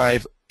and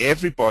drive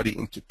everybody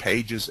into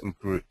pages and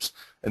groups.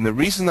 And the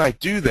reason I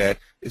do that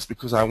is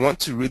because I want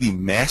to really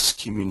mass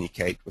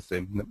communicate with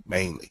them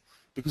mainly.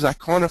 Because I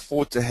can't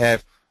afford to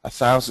have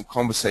 1,000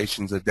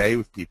 conversations a day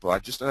with people. I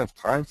just don't have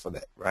time for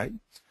that, right?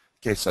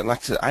 Okay, so like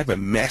I said, I have a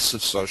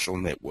massive social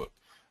network,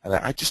 and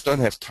I just don't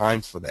have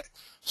time for that.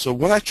 So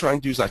what I try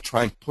and do is I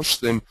try and push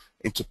them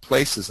into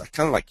places. I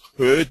kind of like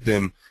herd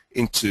them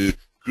into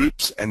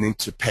groups and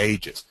into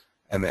pages.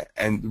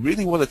 And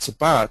really what it's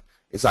about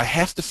is I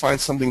have to find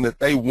something that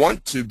they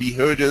want to be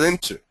herded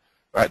into,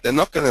 right? They're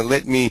not going to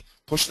let me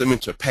push them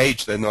into a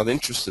page they're not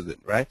interested in,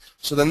 right?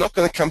 So they're not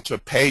going to come to a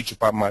page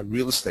about my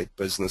real estate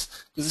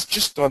business because it's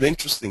just not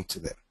interesting to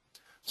them.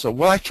 So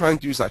what I try and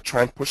do is I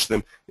try and push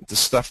them into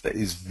stuff that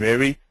is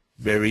very,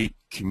 very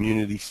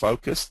community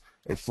focused.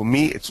 And for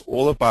me, it's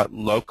all about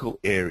local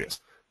areas.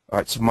 All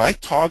right, so my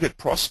target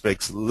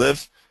prospects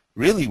live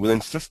really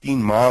within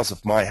 15 miles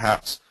of my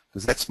house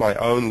because that's my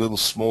own little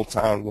small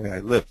town where I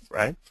live,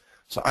 right?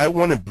 So I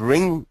want to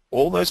bring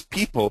all those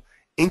people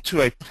into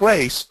a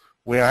place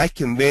where I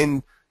can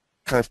then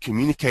kind of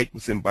communicate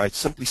with them by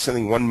simply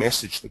sending one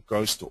message that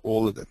goes to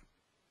all of them.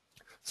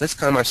 So that's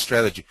kind of my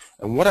strategy.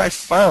 And what I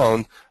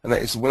found and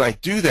that is when I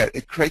do that,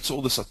 it creates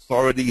all this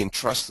authority and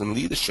trust and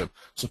leadership.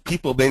 So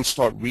people then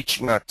start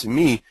reaching out to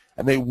me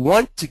and they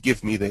want to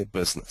give me their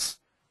business,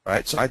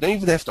 right? So I don't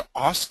even have to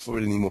ask for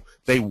it anymore.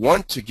 They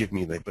want to give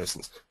me their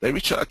business. They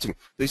reach out to me.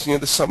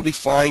 There's somebody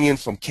flying in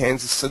from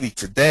Kansas City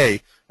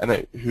today,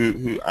 and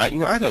who I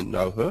don't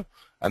know her,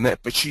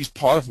 but she's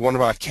part of one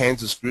of our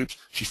Kansas groups.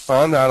 She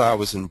found out I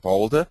was in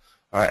Boulder,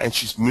 and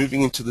she's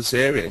moving into this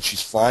area, and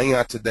she's flying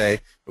out today,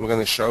 and we're going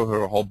to show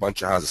her a whole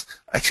bunch of houses.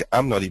 Actually,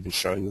 I'm not even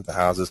showing her the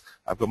houses.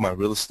 I've got my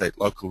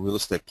local real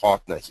estate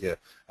partner here,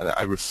 and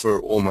I refer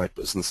all my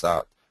business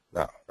out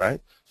now,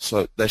 right?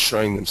 So they're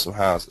showing them some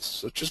houses,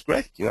 so it's just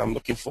great. I'm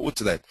looking forward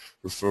to that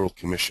referral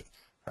commission,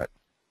 right?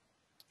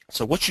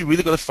 So what you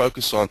really got to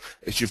focus on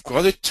is you've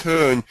got to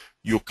turn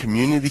your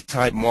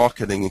community-type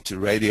marketing into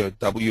radio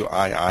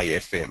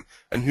WIIFM,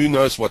 and who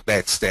knows what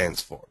that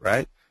stands for,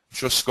 right? I'm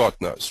sure Scott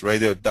knows.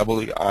 Radio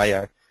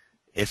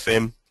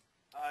WIIFM.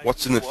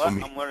 What's in it for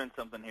me? I'm learning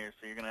something here,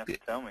 so you're going to have to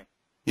tell me.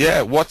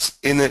 Yeah, what's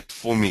in it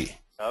for me?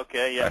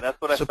 Okay, yeah, right.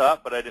 That's what I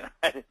thought, but I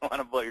didn't want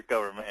to blow your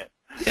cover, man.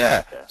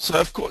 Yeah. Yeah. So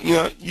of course,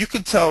 you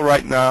can tell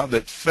right now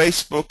that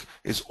Facebook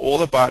is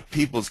all about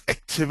people's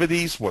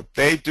activities, what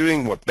they're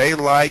doing, what they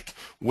like,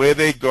 where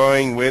they're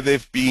going, where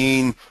they've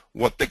been,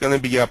 what they're going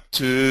to be up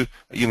to.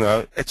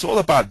 It's all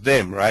about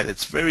them, right?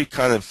 It's very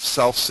kind of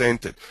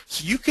self-centered.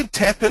 So you can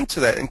tap into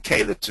that and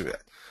cater to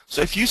it.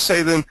 So if you say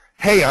to them,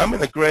 hey, I'm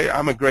a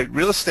great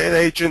real estate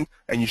agent,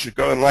 and you should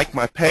go and like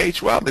my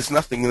page, well, there's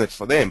nothing in it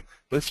for them.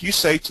 But if you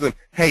say to them,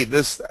 hey,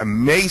 there's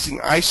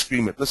amazing ice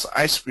cream at this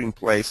ice cream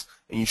place,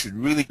 and you should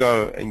really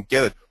go and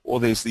get it, or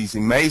there's these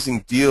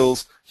amazing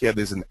deals here,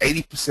 there's an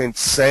 80%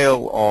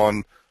 sale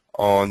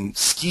on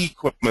ski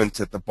equipment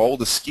at the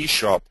Boulder Ski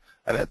Shop,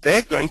 and that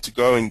they're going to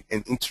go and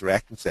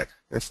interact with that.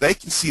 And if they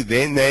can see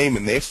their name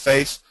and their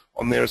face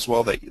on there as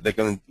well, they're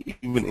going to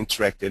even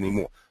interact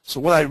anymore. So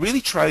what I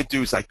really try to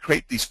do is I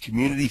create these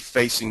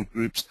community-facing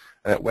groups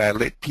where I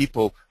let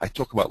people, I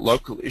talk about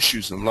local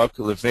issues and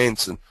local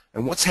events and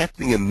what's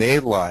happening in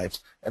their lives,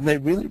 and they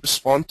really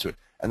respond to it.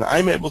 And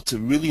I'm able to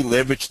really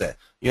leverage that.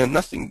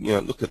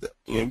 Look at that.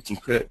 We can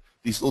create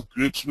these little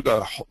groups. We've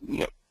got,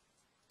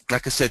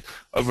 like I said,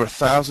 over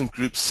 1,000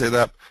 groups set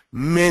up.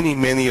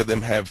 Many of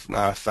them have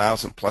now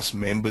 1,000+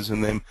 members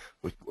in them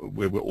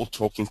where we're all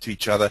talking to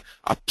each other.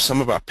 Some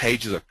of our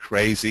pages are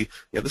crazy.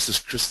 This is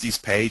Christy's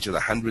page at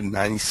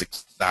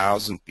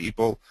 196,000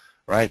 people,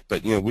 right?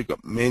 But, we've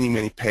got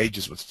many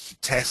pages with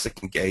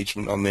fantastic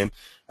engagement on them,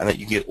 and that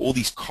you get all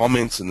these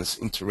comments and this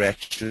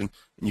interaction, and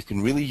you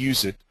can really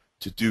use it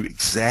to do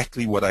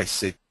exactly what I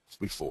said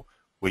before,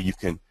 where you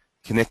can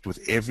connect with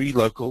every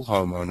local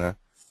homeowner,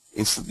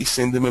 instantly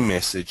send them a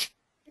message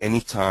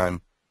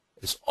anytime,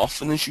 as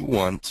often as you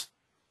want,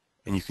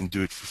 and you can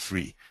do it for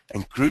free.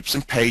 And groups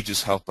and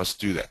pages help us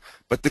do that.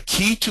 But the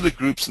key to the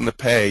groups and the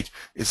page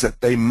is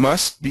that they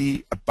must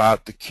be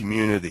about the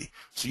community.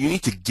 So you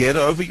need to get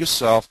over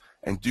yourself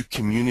and do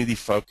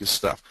community-focused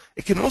stuff.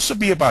 It can also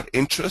be about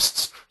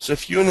interests. So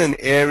if you're in an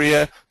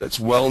area that's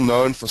well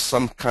known for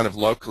some kind of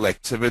local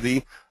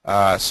activity,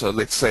 so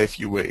let's say if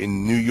you were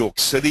in New York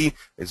City,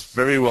 it's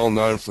very well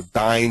known for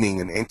dining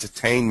and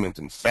entertainment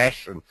and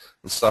fashion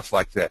and stuff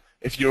like that.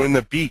 If you're in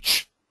the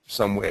beach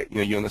somewhere,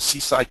 you're in a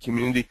seaside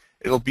community,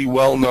 it'll be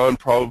well known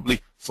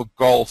probably for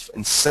golf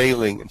and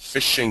sailing and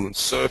fishing and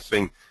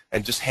surfing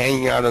and just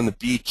hanging out on the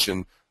beach,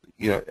 and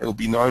it'll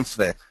be known for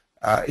that.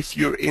 If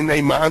you're in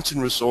a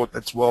mountain resort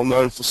that's well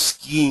known for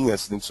skiing,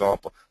 as an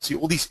example, see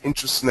all these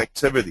interests and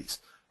activities,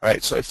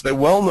 right? So if they're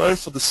well known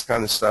for this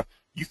kind of stuff,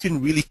 you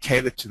can really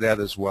cater to that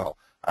as well.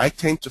 I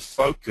tend to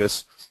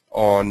focus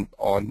on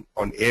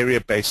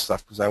area-based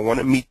stuff because I want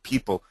to meet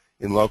people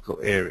in local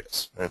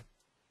areas, right?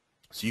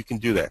 So you can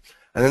do that.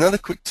 And another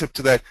quick tip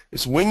to that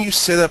is when you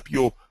set up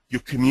your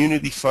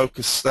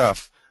community-focused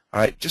stuff, all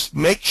right, just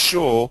make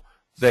sure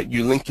that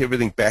you link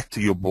everything back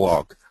to your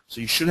blog.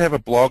 So you should have a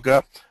blog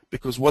up,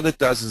 because what it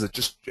does is it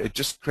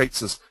just creates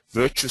this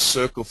virtuous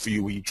circle for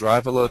you where you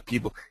drive a lot of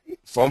people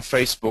from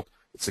Facebook,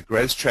 it's the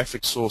greatest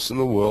traffic source in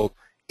the world,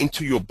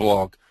 into your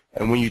blog.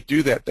 And when you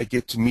do that, they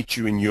get to meet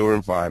you in your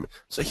environment.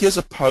 So here's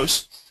a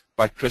post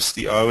by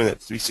Christy Owen at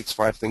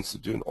 365 Things to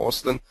Do in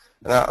Austin.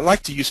 And I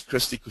like to use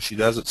Christy because she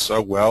does it so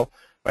well.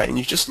 Right? And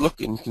you just look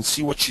and you can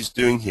see what she's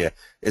doing here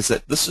is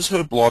that this is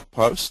her blog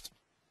post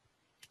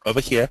over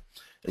here.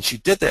 And she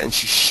did that and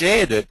she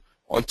shared it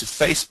onto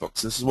Facebook.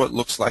 So this is what it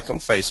looks like on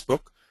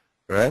Facebook.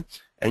 Right?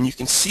 And you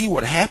can see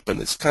what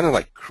happened. It's kind of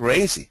like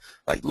crazy.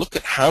 Like, look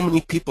at how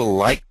many people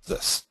liked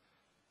this.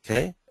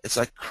 Okay? It's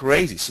like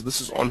crazy. So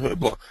this is on her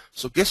blog.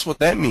 So guess what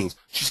that means?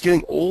 She's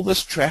getting all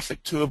this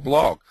traffic to her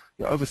blog.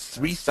 Over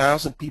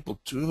 3,000 people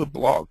to her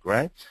blog,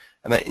 right?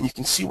 And you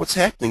can see what's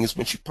happening is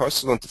when she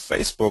posts it onto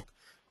Facebook,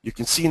 you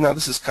can see now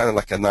this is kind of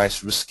like a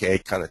nice risque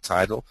kind of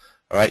title,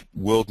 all right?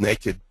 World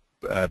Naked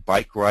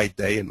Bike Ride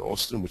Day in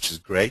Austin, which is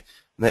great.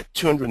 And that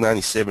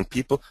 297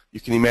 people, you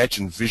can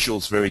imagine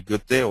visuals very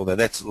good there, although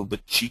that's a little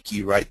bit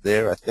cheeky right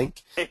there, I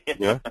think.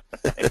 And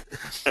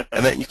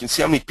then you can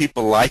see how many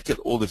people like it,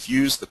 all the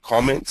views, the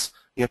comments.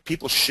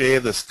 People share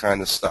this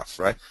kind of stuff,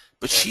 right?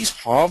 But she's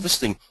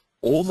harvesting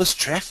all this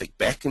traffic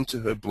back into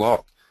her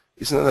blog.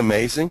 Isn't that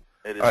amazing?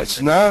 It is all right,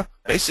 so now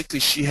basically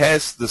she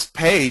has this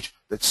page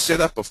that's set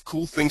up of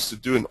cool things to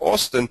do in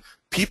Austin.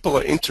 People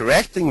are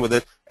interacting with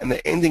it, and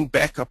they're ending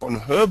back up on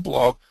her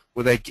blog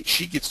where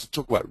she gets to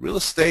talk about real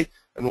estate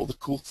and all the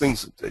cool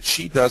things that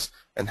she does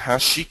and how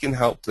she can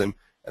help them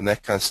and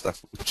that kind of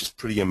stuff, which is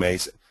pretty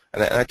amazing.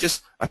 And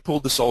I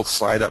pulled this old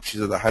slide up.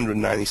 She's at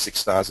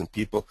 196,000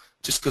 people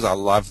just because I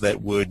love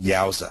that word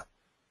yowza.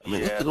 I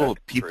mean, look at all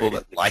the people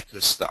that like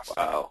her stuff.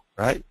 Wow.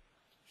 Right?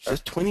 She's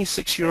a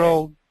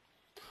 26-year-old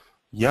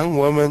young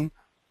woman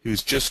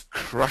who's just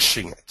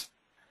crushing it.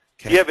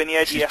 Okay? Do you have any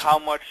idea how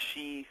much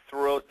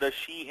does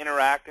she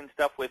interact and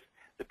stuff with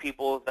the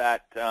people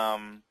that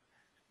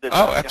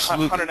oh,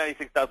 absolutely.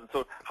 196,000.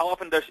 So how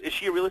often is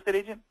she a real estate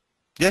agent?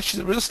 Yeah, she's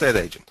a real estate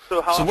agent.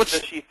 So how So often what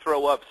does she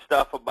throw up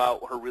stuff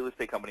about her real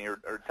estate company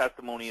or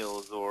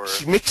testimonials or?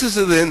 she mixes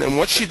it in, and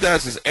what she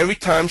does is every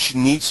time she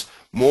needs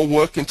more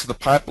work into the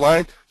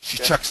pipeline, she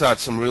Okay. chucks out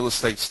some real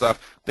estate stuff,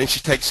 then she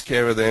takes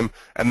care of them,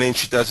 and then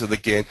she does it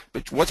again.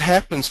 But what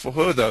happens for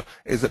her, though,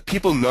 is that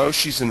people know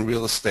she's in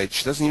real estate.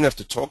 She doesn't even have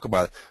to talk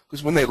about it,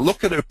 because when they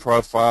look at her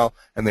profile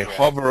and they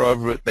hover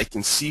over it, they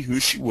can see who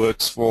she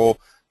works for,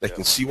 they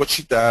can see what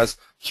she does,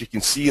 she can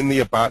see in the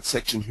About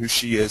section who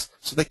she is,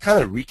 so they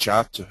kind of reach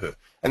out to her.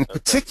 And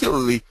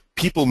particularly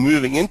people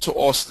moving into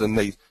Austin,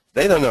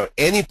 they don't know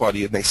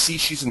anybody, and they see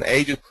she's an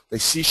agent, they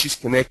see she's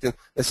connected,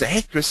 they say,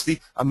 hey,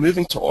 Christy, I'm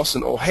moving to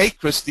Austin, or hey,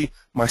 Christy,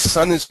 my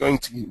son is going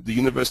to the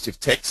University of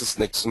Texas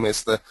next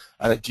semester,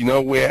 do you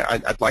know where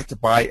I'd like to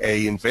buy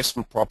a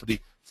investment property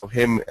for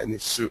him and a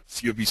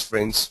few of his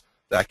friends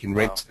that I can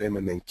rent to them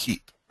and then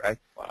keep, right?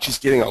 Wow. She's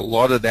getting a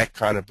lot of that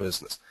kind of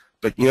business.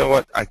 But you know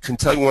what? I can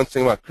tell you one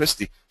thing about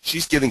Christy.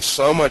 She's getting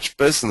so much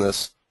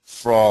business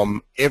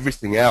from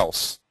everything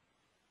else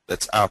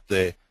that's out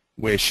there,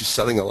 where she's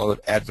selling a lot of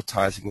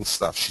advertising and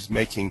stuff. She's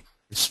making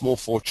a small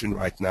fortune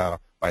right now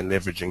by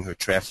leveraging her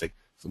traffic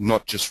for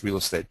not just real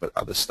estate but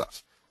other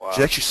stuff. Wow.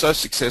 She's actually so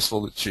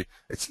successful that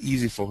it's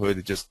easy for her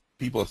to just,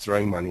 people are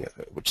throwing money at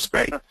her, which is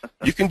great.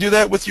 You can do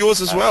that with yours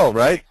as well,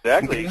 right?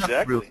 Exactly, You can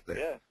have real exactly.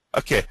 estate. Yeah.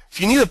 Okay, if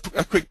you need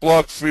a quick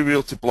blog, Free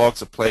Realty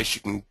Blog's a place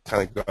you can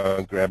kind of go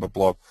and grab a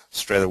blog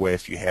straight away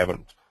if you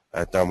haven't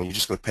done one. You're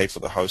just going to pay for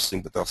the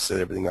hosting, but they'll set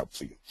everything up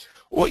for you.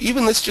 Or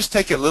even let's just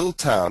take a little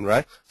town,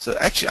 right? So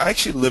actually, I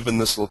actually live in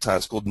this little town.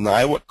 It's called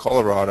Niwot,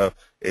 Colorado.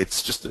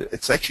 It's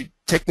actually,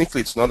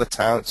 technically it's not a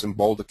town. It's in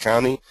Boulder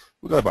County.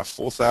 We've got about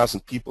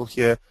 4,000 people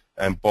here,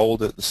 and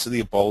Boulder, the city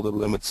of Boulder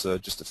limits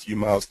just a few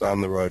miles down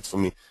the road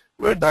from me.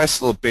 We're a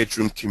nice little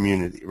bedroom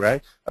community,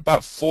 right?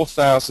 About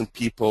 4,000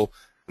 people.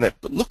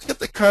 But look at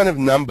the kind of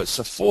numbers.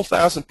 So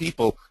 4,000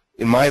 people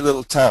in my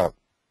little town,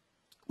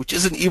 which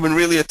isn't even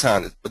really a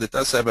town, but it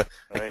does have a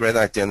great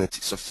identity.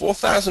 So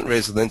 4,000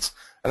 residents,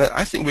 and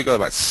I think we've got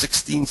about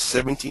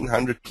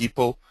 1,700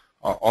 people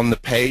on the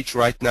page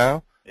right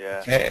now,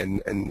 okay,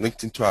 and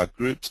linked into our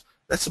groups.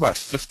 That's about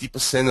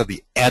 50% of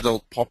the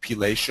adult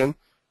population,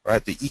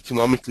 right, the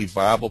economically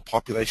viable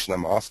population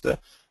I'm after.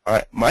 All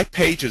right, my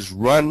page is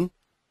run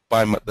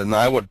by the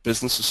Niwot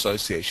Business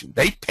Association.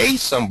 They pay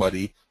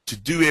somebody to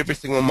do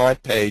everything on my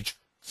page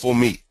for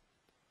me.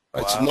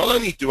 Right? Wow. So not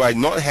only do I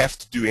not have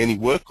to do any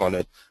work on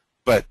it,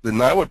 but the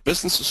Niwot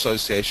Business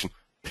Association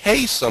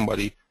pays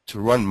somebody to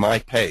run my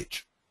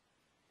page.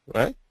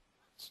 Right?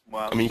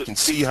 Wow. I mean, you can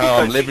see how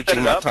I'm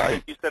leveraging my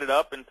time. You set it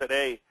up and said,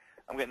 hey,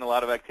 I'm getting a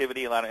lot of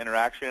activity, a lot of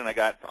interaction, and I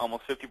got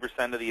almost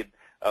 50%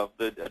 of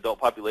the adult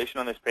population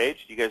on this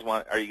page.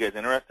 Are you guys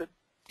interested?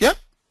 Yep.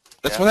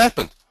 That's what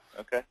happened.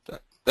 Okay.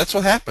 That's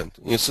what happened.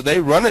 So they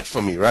run it for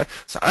me, right?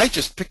 So I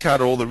just pick out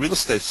all the real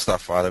estate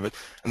stuff out of it,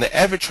 and the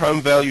average home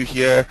value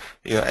here,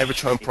 average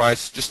home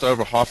price, just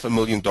over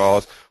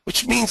 $500,000,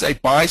 which means a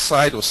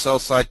buy-side or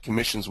sell-side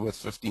commission's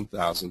worth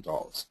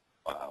 $15,000.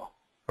 Wow.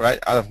 Right,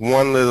 out of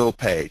one little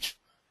page.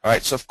 All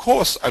right, so of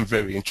course I'm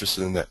very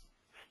interested in that.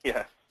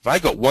 Yeah. If I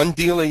got one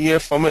deal a year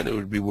from it, it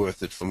would be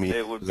worth it for me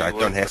because I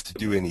don't have to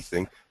do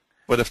anything.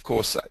 But of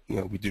course,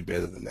 we do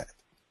better than that.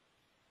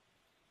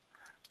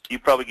 You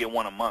probably get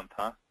one a month,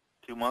 huh?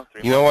 2 months, 3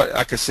 months? You know what?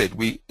 Like I said,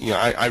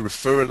 I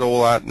refer it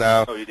all out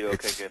now. Oh, you do?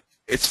 Okay, good.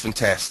 It's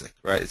fantastic,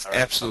 right? It's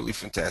absolutely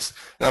fantastic.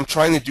 And I'm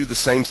trying to do the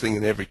same thing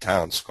in every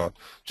town, Scott,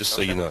 just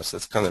so you know. So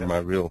that's kind of my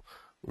real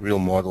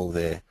model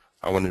there.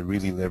 I want to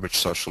really leverage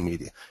social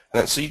media.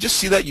 And so you just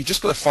see that. You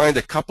just got to find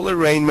a couple of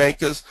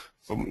rainmakers.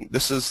 For me,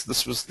 this was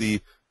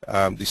the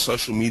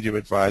social media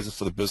advisor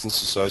for the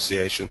Business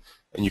Association,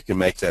 and you can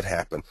make that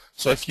happen.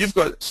 So if you've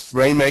got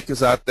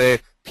rainmakers out there,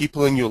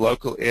 people in your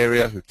local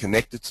area who are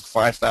connected to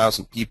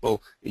 5,000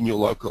 people in your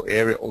local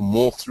area or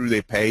more through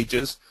their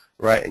pages,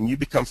 right, and you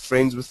become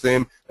friends with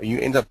them and you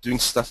end up doing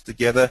stuff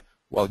together,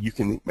 well, you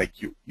can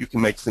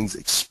make things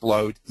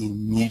explode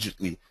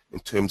immediately in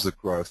terms of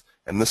growth.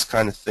 And this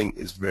kind of thing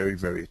is very,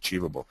 very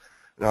achievable.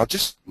 And I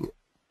just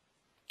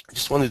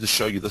wanted to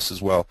show you this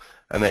as well,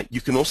 and that you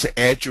can also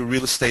add your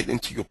real estate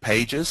into your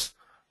pages,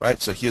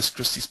 right? So here's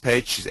Christy's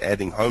page. She's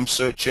adding home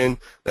search in.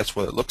 That's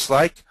what it looks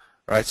like.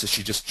 Right, so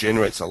she just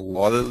generates a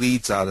lot of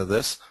leads out of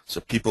this.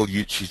 So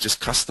she's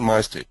just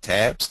customized her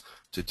tabs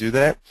to do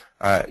that.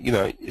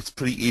 It's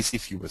pretty easy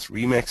if you're with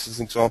Remax, as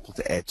an example,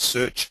 to add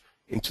search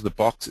into the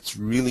box. It's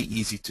really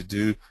easy to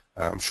do.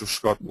 I'm sure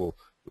Scott will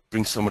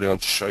bring somebody on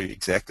to show you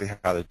exactly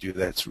how to do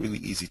that. It's really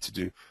easy to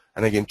do.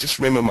 And again, just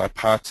remember my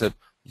power tip.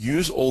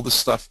 Use all the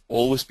stuff.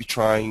 Always be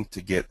trying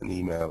to get an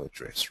email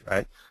address,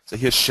 right? So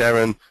here's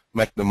Sharon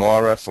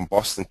McNamara from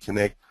Boston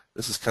Connect.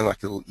 This is kind of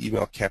like a little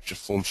email capture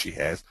form she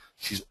has.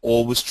 She's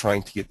always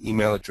trying to get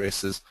email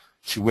addresses.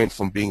 She went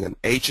from being an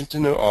agent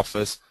in her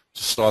office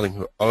to starting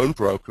her own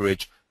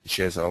brokerage.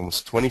 She has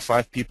almost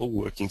 25 people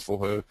working for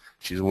her.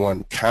 She's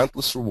won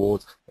countless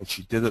rewards, and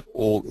she did it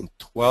all in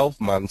 12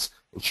 months,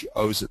 and she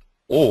owes it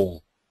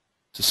all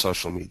to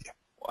social media.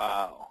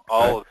 Wow.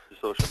 All of the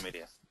social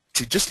media.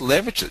 to just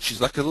leverage it. She's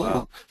like a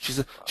little,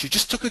 she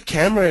just took a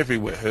camera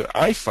everywhere, her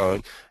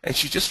iPhone, and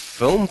she just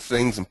filmed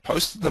things and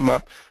posted them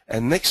up,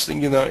 and next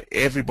thing you know,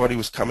 everybody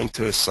was coming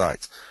to her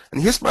sites.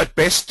 And here's my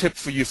best tip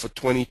for you for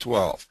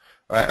 2012.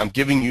 Right? I'm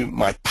giving you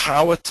my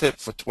power tip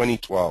for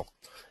 2012.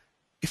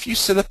 If you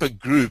set up a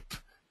group,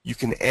 you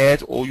can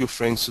add all your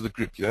friends to the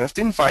group. You don't have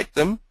to invite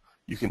them.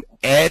 You can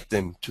add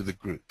them to the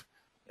group.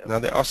 Now,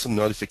 there are some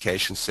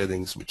notification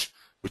settings which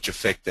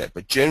affect that,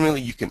 but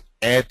generally you can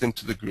add them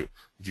to the group.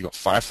 If you've got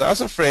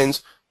 5,000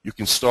 friends, you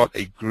can start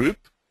a group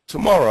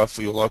tomorrow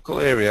for your local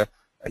area,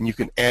 and you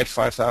can add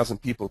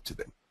 5,000 people to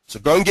them. So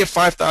go and get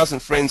 5,000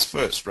 friends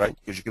first, right?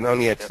 Because you can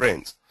only add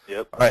friends.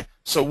 Yep. All right.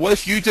 So what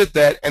if you did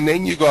that, and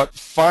then you got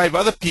 5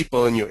 other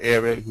people in your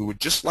area who were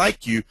just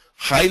like you,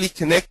 highly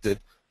connected,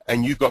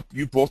 and you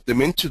brought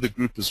them into the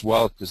group as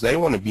well because they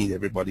want to meet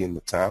everybody in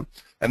the town,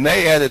 and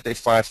they added their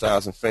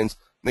 5,000 friends.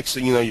 Next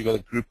thing you know, you've got a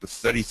group of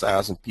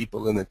 30,000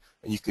 people in it,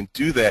 and you can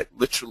do that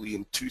literally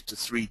in 2 to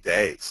 3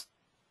 days.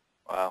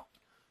 Wow.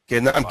 Okay,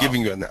 now I'm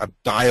giving you a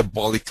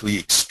diabolically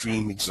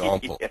extreme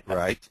example,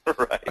 right?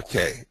 Right.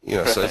 Okay,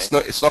 so it's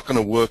not going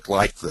to work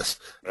like this.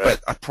 Right.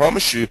 But I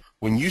promise you,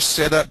 when you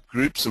set up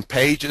groups and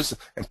pages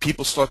and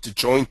people start to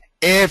join,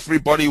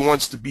 everybody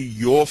wants to be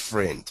your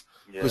friend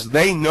because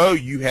they know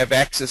you have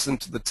access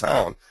into the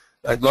town.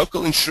 A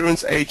local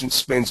insurance agent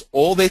spends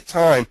all their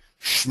time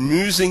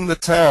schmoozing the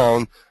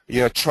town,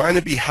 trying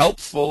to be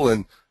helpful,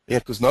 and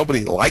because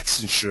nobody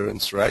likes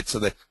insurance, right? So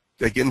they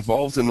get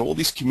involved in all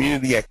these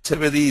community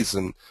activities,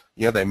 and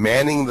they're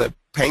manning the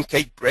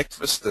pancake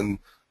breakfast and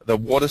the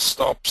water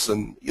stops,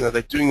 and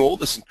they're doing all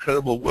this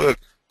incredible work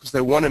because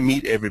they want to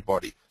meet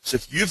everybody. So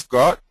if you've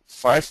got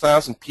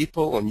 5,000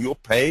 people on your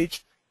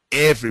page,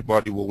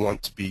 everybody will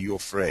want to be your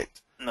friend.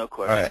 No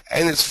question. All right.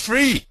 And it's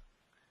free.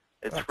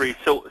 It's free.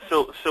 So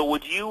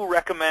would you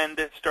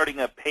recommend starting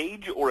a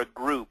page or a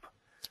group,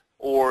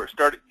 or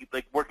start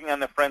working on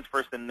the friends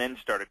first and then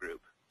start a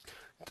group?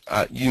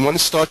 You want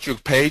to start your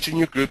page and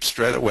your group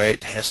straight away.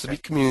 It has to be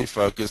community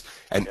focused,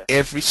 and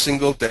every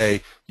single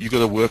day you got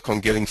to work on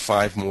getting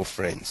 5 more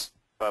friends.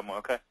 5 more.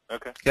 Okay.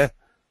 Yeah.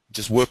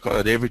 Just work on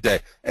it every day.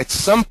 At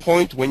some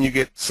point, when you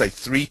get say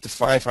 300 to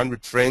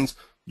 500 friends,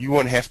 you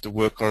won't have to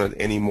work on it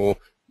anymore.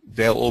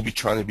 They'll all be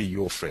trying to be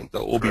your friend.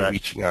 They'll all be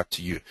reaching out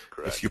to you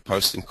if you're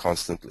posting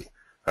constantly.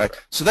 Right?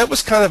 So that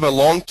was kind of a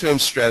long-term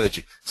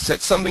strategy.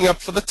 Set something up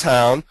for the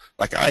town.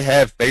 Like I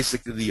have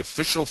basically the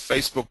official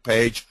Facebook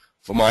page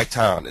for my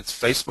town. It's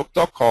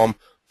facebook.com/Niwot,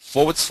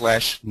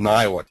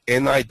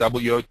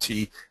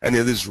 Niwot, and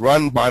it is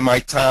run by my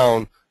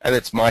town, and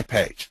it's my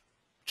page,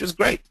 which is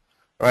great.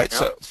 All right?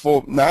 So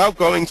for now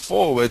going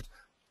forward,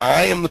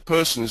 I am the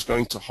person who's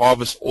going to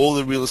harvest all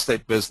the real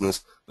estate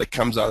business that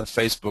comes out of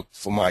Facebook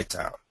for my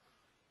town.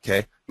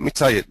 Okay, let me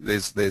tell you,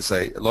 there's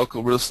a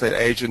local real estate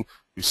agent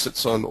who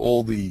sits on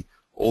all the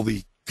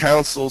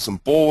councils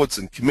and boards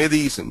and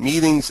committees and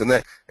meetings and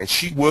that, and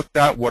she worked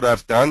out what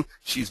I've done.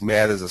 She's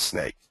mad as a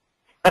snake.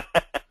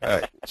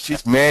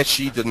 She's mad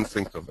she didn't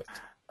think of it.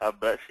 I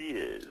bet she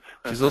is.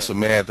 She's also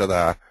mad that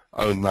I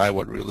own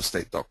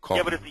NiwotRealEstate.com.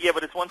 Yeah,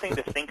 but it's one thing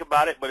to think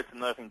about it, but it's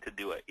another thing to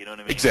do it. You know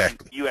what I mean?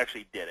 Exactly. You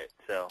actually did it,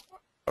 so.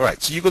 All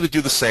right, so you've got to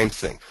do the same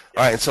thing.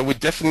 All right, and so we're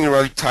definitely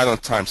already tight on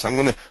time, so I'm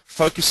going to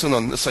focus in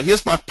on this. So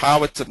here's my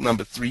power tip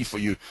number 3 for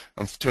you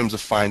in terms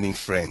of finding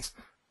friends.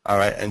 All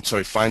right,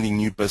 finding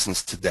new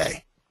business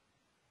today.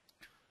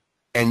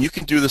 And you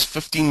can do this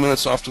 15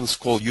 minutes after this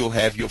call. You'll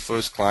have your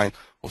first client,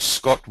 or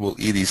Scott will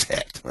eat his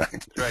hat, right?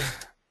 That's right.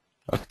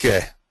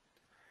 Okay.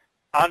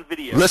 On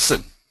video.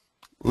 Listen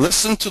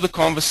to the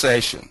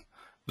conversation.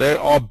 There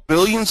are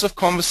billions of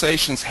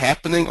conversations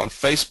happening on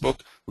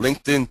Facebook,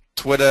 LinkedIn,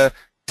 Twitter,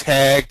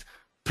 Tagged,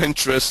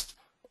 Pinterest,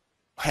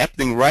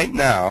 happening right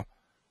now,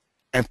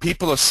 and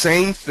people are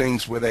saying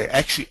things where they're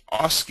actually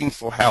asking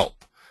for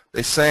help.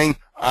 They're saying,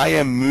 I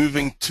am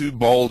moving to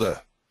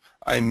Boulder.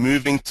 I'm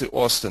moving to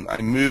Austin.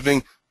 I'm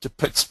moving to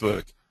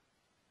Pittsburgh.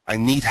 I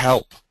need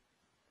help,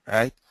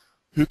 right?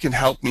 Who can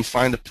help me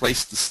find a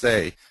place to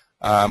stay?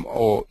 Can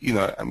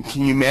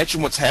you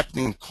imagine what's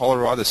happening in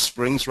Colorado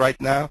Springs right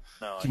now?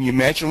 No, can you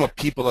imagine what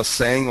people are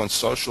saying on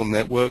social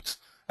networks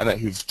and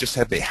who've just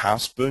had their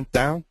house burnt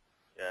down?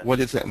 Yeah. What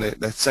is it? And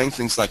they're saying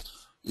things like,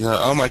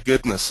 oh my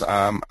goodness,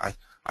 I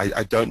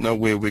don't know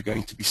where we're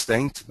going to be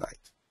staying tonight.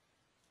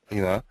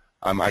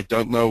 I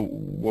don't know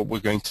what we're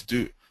going to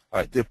do.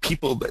 There are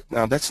people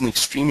now that's an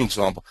extreme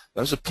example.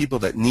 Those are people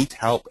that need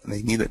help and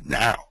they need it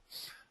now.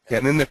 Okay,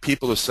 and then there are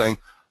people who are saying,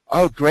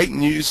 oh, great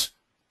news,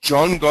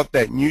 John got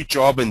that new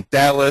job in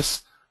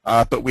Dallas,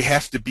 but we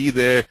have to be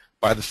there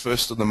by the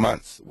 1st of the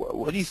month.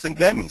 What do you think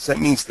that means? That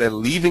means they're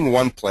leaving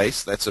one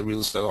place, that's a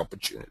real estate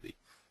opportunity,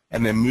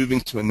 and they're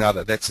moving to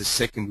another. That's a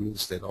second real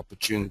estate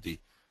opportunity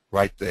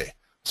right there.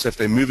 So if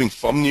they're moving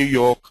from New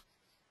York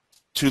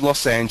to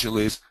Los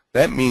Angeles,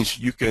 that means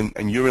you can,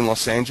 and you're in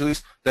Los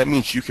Angeles, that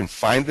means you can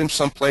find them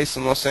someplace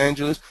in Los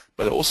Angeles,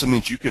 but it also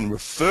means you can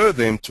refer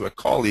them to a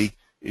colleague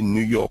in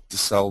New York to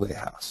sell their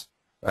house,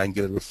 right, and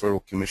get a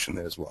referral commission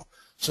there as well.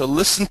 So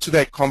listen to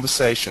that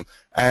conversation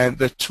and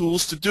the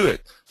tools to do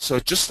it. So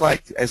just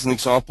like, as an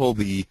example,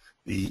 the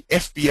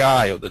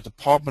FBI or the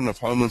Department of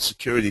Homeland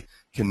Security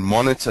can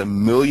monitor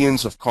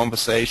millions of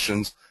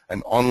conversations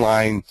and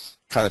online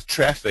kind of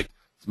traffic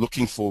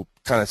looking for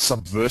kind of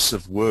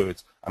subversive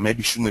words. I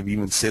maybe shouldn't have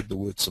even said the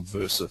word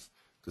subversive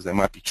because they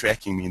might be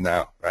tracking me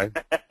now, right?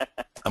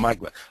 I might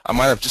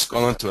have just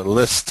gone onto a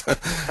list,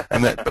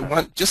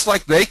 but just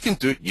like they can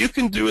do it, you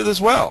can do it as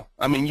well.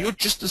 I mean, you're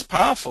just as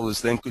powerful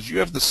as them because you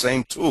have the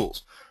same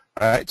tools,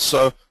 right?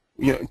 So,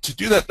 to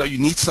do that though, you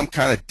need some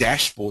kind of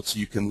dashboard so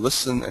you can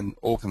listen and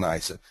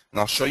organize it. And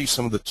I'll show you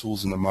some of the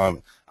tools in a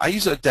moment. I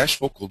use a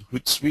dashboard called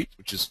Hootsuite,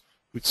 which is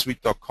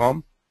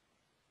hootsuite.com.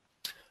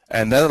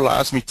 And that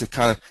allows me to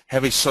kind of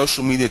have a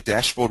social media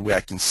dashboard where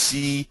I can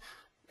see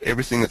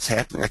everything that's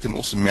happening. I can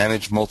also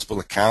manage multiple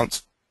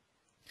accounts.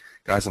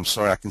 Guys, I'm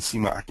sorry, I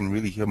can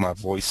really hear my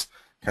voice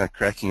kind of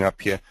cracking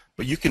up here.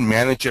 But you can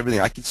manage everything.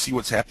 I can see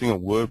what's happening on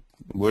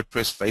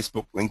WordPress,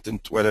 Facebook,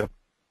 LinkedIn, Twitter.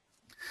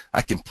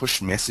 I can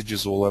push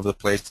messages all over the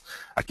place.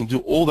 I can do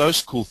all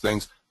those cool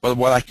things. But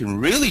what I can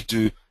really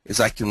do is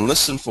I can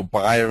listen for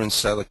buyer and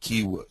seller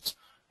keywords,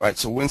 right?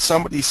 So when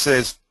somebody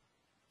says,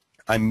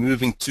 I'm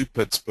moving to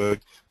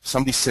Pittsburgh,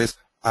 somebody says,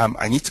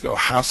 I need to go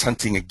house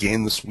hunting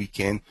again this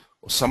weekend,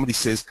 or somebody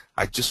says,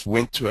 I just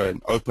went to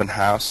an open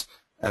house,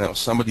 and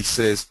somebody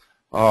says,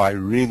 oh, I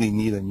really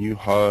need a new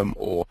home,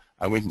 or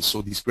I went and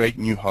saw these great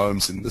new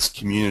homes in this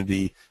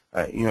community,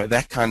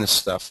 that kind of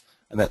stuff.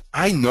 And that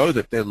I know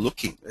that they're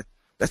looking.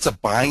 That's a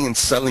buying and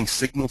selling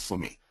signal for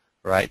me,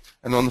 right?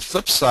 And on the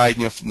flip side,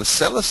 from the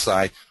seller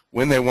side,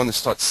 when they want to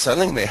start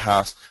selling their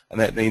house and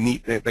that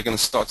they're going to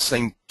start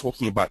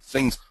talking about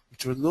things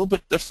which are a little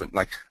bit different,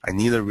 like I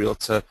need a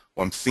realtor,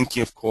 or I'm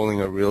thinking of calling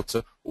a realtor,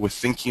 or we're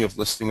thinking of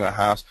listing a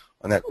house,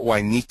 and that, or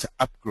I need to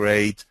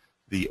upgrade,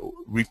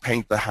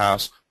 repaint the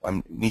house,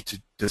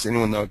 does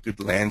anyone know a good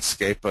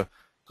landscaper?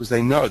 Because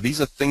they know these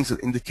are things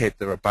that indicate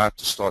they're about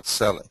to start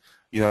selling.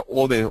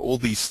 All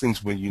these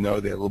things when they're a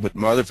little bit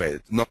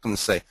motivated. They're not going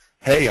to say,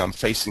 hey, I'm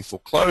facing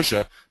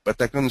foreclosure, but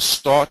they're going to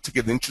start to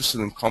get interested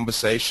in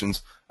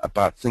conversations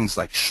about things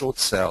like short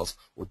sales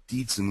or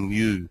deeds in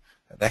lieu,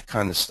 that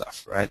kind of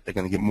stuff, right? They're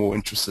going to get more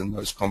interested in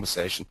those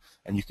conversations,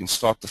 and you can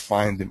start to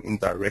find them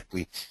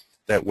indirectly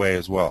that way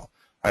as well.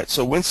 All right,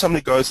 so when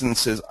somebody goes in and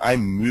says,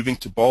 I'm moving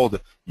to Boulder,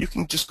 you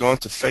can just go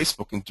onto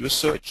Facebook and do a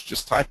search.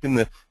 Just type in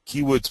the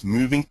keywords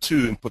moving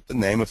to and put the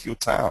name of your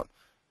town.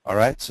 All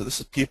right, so this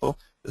is people.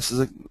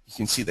 You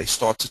can see they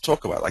start to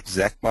talk about, like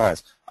Zach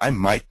Myers. I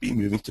might be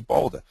moving to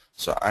Boulder.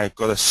 So I've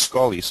got a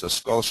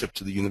scholarship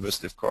to the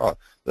University of Colorado.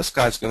 This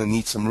guy's going to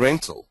need some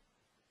rental.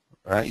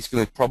 Right? He's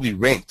going to probably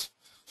rent.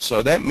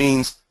 So that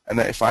means, and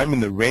that if I'm in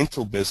the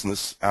rental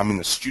business, I'm in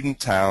a student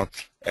town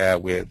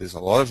where there's a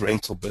lot of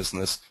rental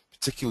business,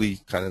 particularly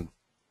kind of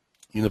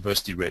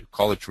university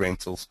college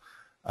rentals.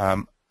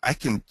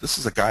 This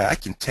is a guy I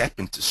can tap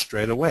into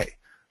straight away.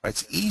 Right?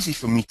 It's easy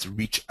for me to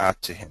reach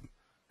out to him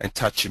and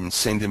touch him and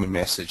send him a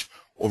message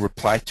or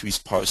reply to his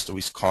post or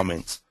his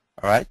comments.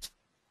 All right?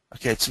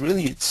 Okay, it's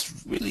really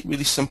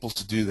simple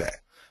to do that.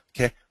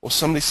 Okay, or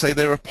somebody say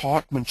they're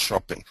apartment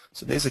shopping.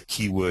 So there's a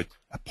keyword,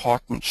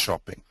 apartment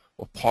shopping,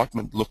 or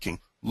apartment looking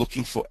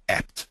for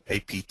apt,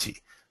 A-P-T,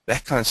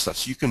 that kind of stuff.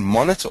 So you can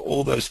monitor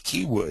all those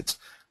keywords,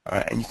 all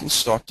right, and you can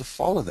start to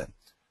follow them.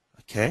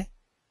 Okay,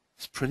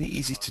 it's pretty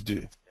easy to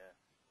do.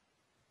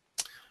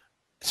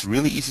 It's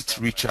really easy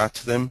to reach out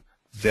to them.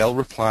 They'll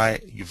reply.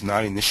 You've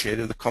now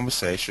initiated the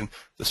conversation.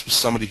 This was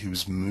somebody who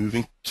was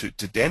moving to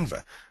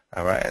Denver.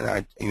 All right,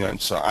 and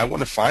and so I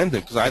want to find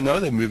them because I know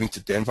they're moving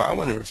to Denver. I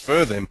want to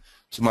refer them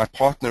to my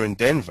partner in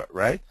Denver,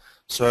 right?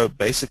 So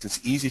basically, it's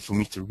easy for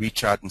me to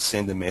reach out and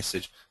send a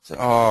message, say,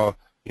 oh,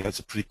 it's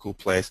a pretty cool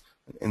place,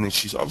 and then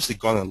she's obviously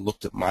gone and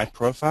looked at my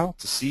profile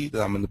to see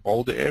that I'm in the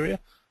Boulder area,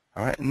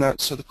 all right? And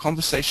so the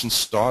conversation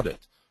started,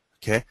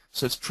 okay?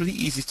 So it's pretty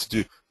easy to do.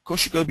 Of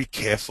course, you've got to be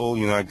careful.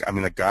 I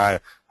mean,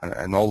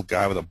 an old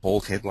guy with a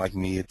bald head like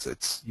me,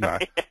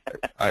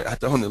 I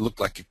don't want to look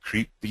like a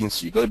creep.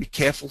 So you've got to be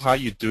careful how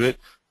you do it,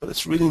 but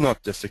it's really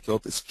not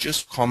difficult. It's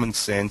just common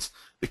sense.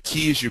 The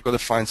key is you've got to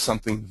find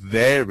something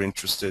they're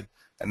interested,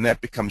 and that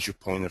becomes your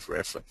point of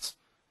reference.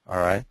 All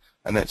right?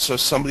 And so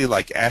somebody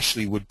like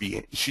Ashley would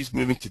be, she's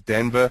moving to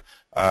Denver.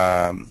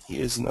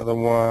 Here's another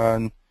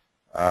one.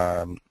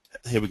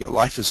 Here we go.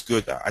 Life is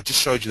good. I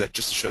just showed you that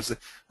just to show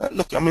that.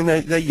 Look, I mean,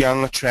 they're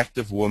young,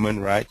 attractive women,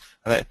 right?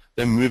 And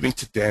they're moving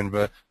to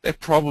Denver. They're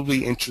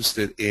probably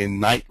interested in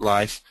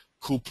nightlife,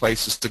 cool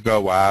places to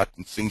go out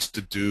and things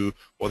to do,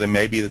 or they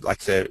maybe like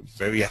they're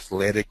very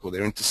athletic or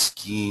they're into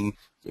skiing.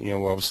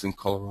 We're obviously in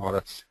Colorado,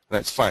 and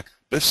that's fine.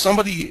 But if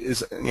somebody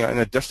is in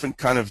a different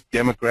kind of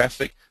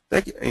demographic,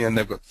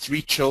 they've got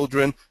 3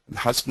 children, and the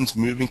husband's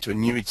moving to a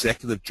new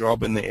executive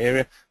job in the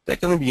area, they're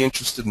going to be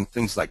interested in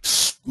things like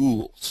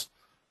schools,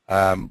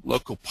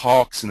 local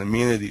parks and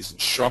amenities and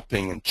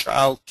shopping and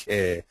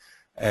childcare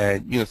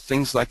and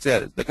things like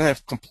that. They're going to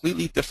have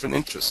completely different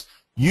interests.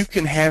 you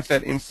can have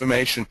that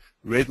information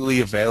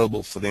readily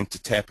available for them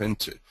to tap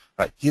into.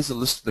 Right? Here's a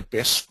list of the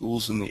best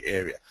schools in the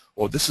area,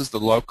 or this is the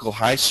local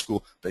high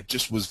school that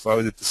just was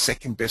voted the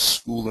second best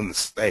school in the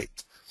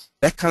state.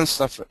 That kind of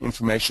stuff,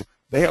 information,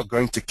 they are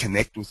going to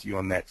connect with you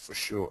on that for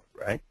sure,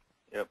 right?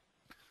 Yep.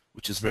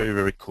 Which is very,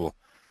 very cool.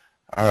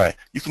 All right.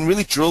 You can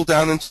really drill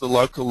down into the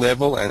local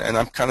level, and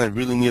I'm kind of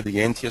really near the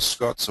end here,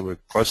 Scott, so we're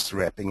close to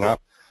wrapping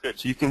up. Good.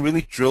 So you can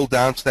really drill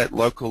down to that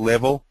local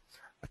level.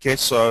 Okay,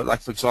 so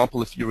like for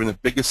example, if you're in a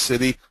bigger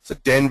city, so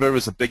Denver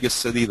is a bigger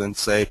city than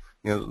say,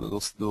 the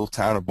little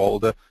town of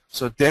Boulder.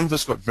 So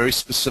Denver's got very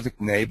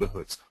specific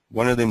neighborhoods.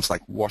 One of them is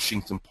like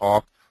Washington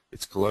Park.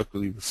 It's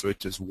colloquially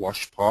referred to as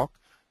Wash Park,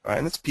 right?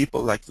 And it's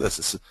people like this.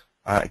 It's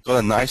got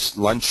a nice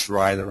lunch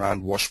ride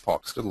around Wash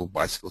Park. It's got a little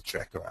bicycle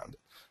track around it,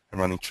 a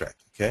running track.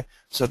 Okay,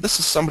 so this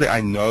is somebody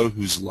I know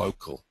who's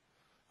local.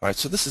 All right,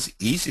 so this is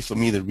easy for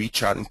me to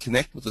reach out and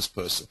connect with this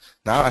person.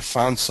 Now I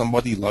found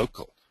somebody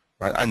local.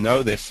 Right? I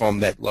know they're from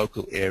that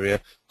local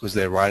area because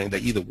they're riding. They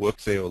either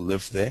work there or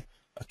live there.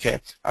 Okay,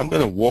 I'm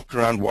going to walk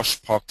around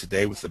Wash Park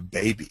today with a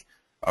baby.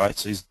 All right,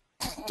 so he's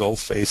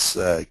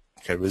Dollface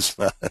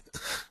Charisma.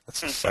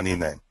 That's a funny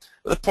name.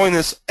 But the point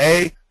is,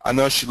 I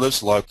know she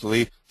lives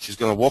locally. She's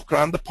going to walk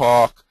around the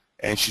park,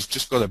 and she's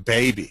just got a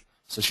baby,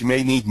 so she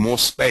may need more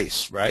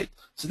space, right?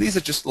 So these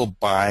are just little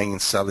buying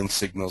and selling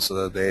signals that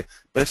are there.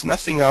 But if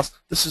nothing else,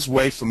 this is a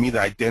way for me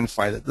to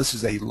identify that this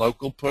is a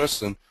local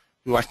person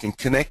who I can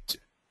connect to.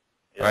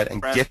 Right,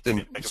 and get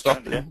them,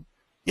 stop them.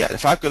 Yeah,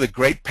 if I've got a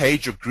great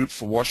page or group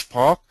for Wash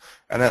Park,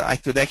 and then I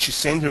could actually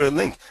send her a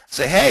link.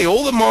 Say, hey,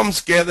 all the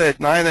moms gather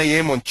at 9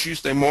 a.m. on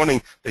Tuesday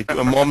morning. They do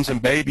a moms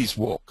and babies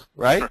walk,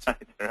 right?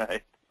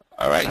 Right.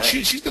 All right. Right.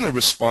 She's going to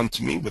respond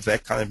to me with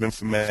that kind of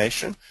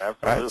information.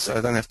 Absolutely. Right? So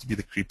I don't have to be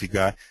the creepy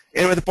guy.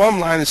 Anyway, the bottom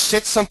line is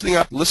set something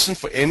up. Listen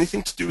for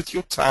anything to do with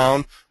your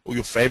town or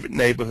your favorite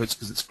neighborhoods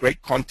because it's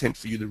great content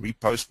for you to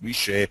repost,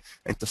 reshare,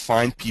 and to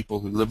find people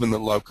who live in the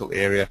local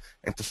area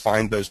and to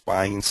find those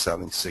buying and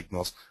selling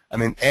signals.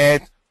 And then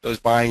add those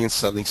buying and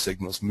selling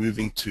signals,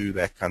 moving to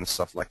that kind of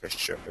stuff like I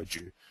showed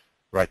you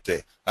right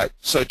there.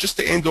 So just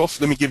to end off,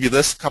 let me give you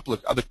this, a couple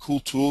of other cool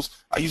tools.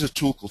 I use a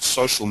tool called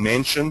Social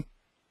Mention.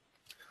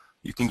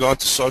 You can go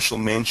into Social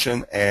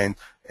Mention and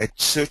it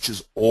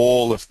searches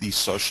all of these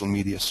social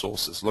media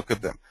sources. Look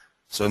at them.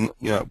 So,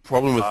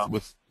 problem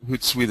with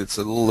Hootsuite, it's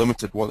a little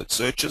limited what it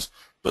searches.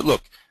 But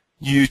look,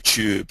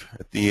 YouTube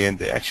at the end,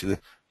 they actually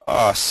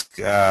ask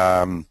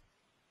Reddit,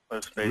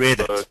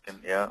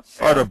 and,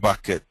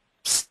 Photobucket,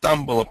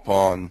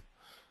 StumbleUpon,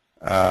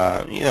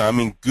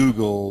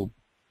 Google,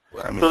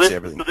 it's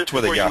everything. So this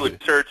Twitter, is where Yahoo. you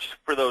would search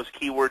for those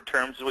keyword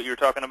terms is what you were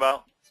talking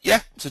about?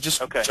 Yeah, so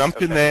just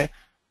jump in there,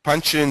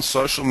 punch in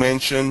Social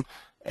Mention,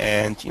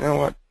 and you know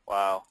what?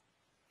 Wow.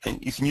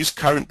 And you can use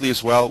Currently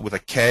as well with a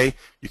K.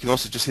 You can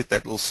also just hit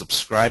that little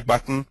subscribe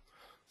button.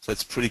 So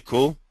it's pretty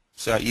cool.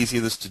 See how easy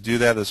it is to do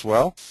that as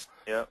well.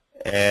 Yep.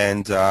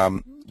 And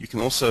you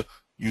can also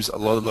use a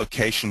lot of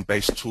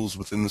location-based tools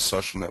within the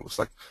social networks.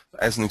 Like,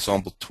 as an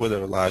example,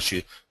 Twitter allows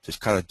you to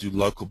kind of do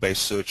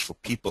local-based search for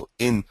people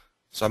in.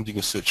 So I'm doing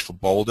a search for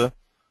Boulder,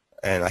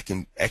 and I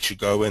can actually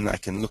go in, I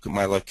can look at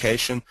my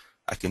location,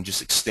 I can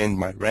just extend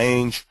my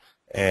range,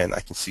 and I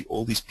can see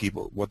all these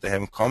people, what they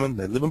have in common.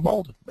 They live in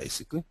Boulder,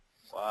 basically.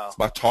 Wow. It's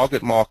my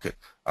target market.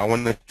 I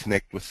want to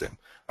connect with them.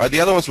 The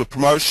other ones were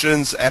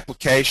promotions,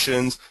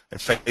 applications,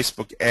 and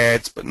Facebook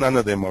ads, but none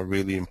of them are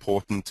really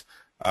important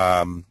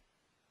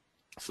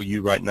for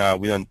you right now.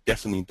 We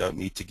definitely don't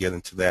need to get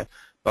into that.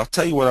 But I'll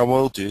tell you what I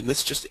will do.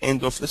 Let's just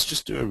end off. Let's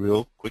just do a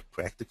real quick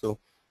practical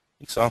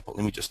example.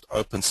 Let me just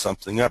open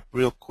something up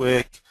real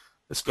quick.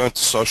 Let's go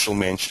into Social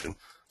Mention.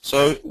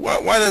 So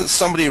why doesn't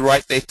somebody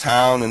write their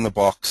town in the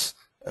box,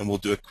 and we'll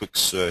do a quick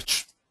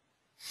search.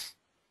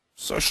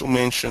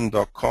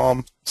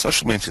 Socialmention.com.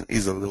 Social Mention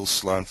is a little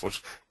slow,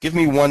 unfortunately. Give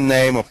me one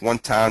name of one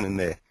town in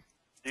there.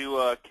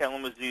 Do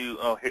Kalamazoo.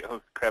 Oh,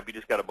 crap, you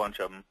just got a bunch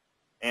of them.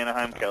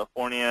 Anaheim,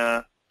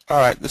 California. All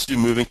right, let's do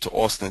moving to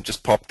Austin. It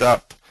just popped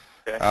up.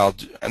 Okay.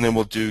 And then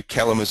we'll do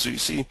Kalamazoo,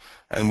 see,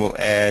 and we'll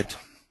add,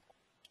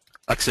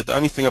 like I said, the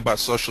only thing about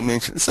Social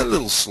Mention, it's a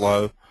little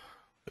slow,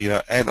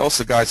 and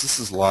also, guys, this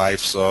is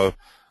live, so,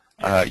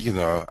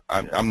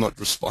 I'm not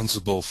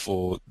responsible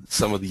for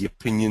some of the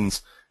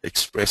opinions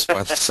expressed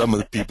by some of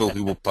the people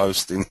who will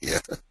post in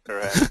here.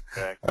 Correct.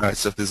 All right,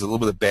 so if there's a little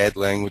bit of bad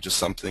language or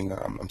something,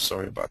 I'm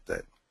sorry about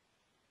that.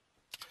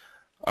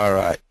 All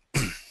right.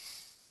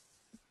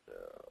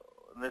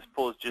 This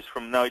pull is just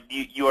from, now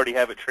you already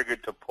have it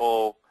triggered to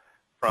pull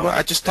from. Well,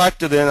 I just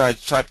typed it in. I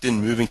typed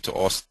in moving to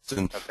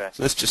Austin. Okay.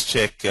 So let's just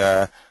check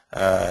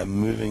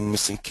moving,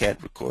 missing cat,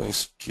 recording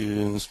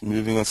students,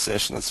 moving on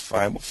session. That's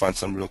fine. We'll find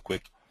some real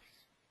quick.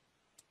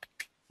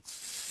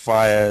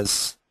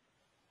 Fires.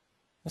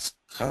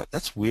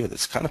 That's weird.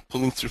 It's kind of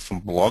pulling through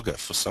from Blogger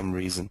for some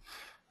reason.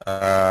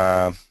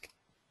 Let's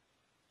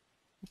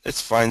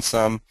find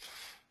some.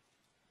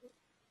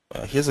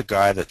 Here's a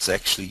guy that's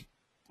actually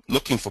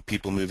looking for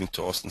people moving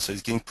to Austin, so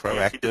he's getting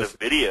proactive. He did a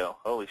video.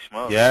 Holy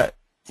smokes. Yeah,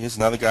 here's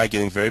another guy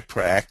getting very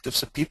proactive.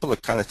 So people are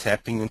kind of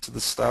tapping into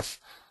this stuff.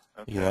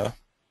 Okay. You know.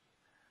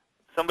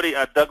 Somebody,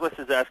 Douglas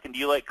is asking, do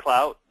you like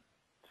Clout?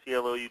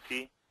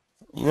 C-L-O-U-T?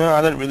 You know,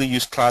 I don't really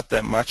use Clout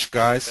that much,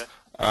 guys.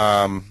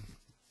 Okay.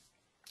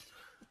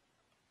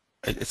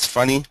 It's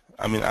funny.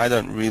 I mean, I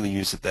don't really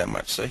use it that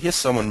much. So here's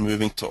someone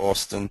moving to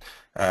Austin.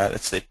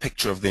 That's their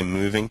picture of them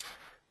moving.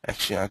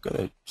 Actually, I've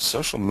got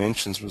social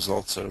mentions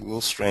results are a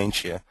little strange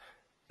here.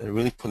 They're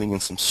really putting in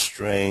some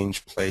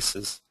strange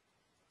places.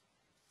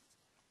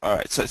 All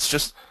right, so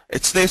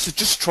it's there, so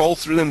just troll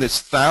through them.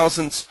 There's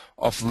thousands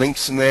of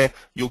links in there.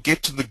 You'll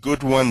get to the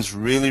good ones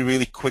really,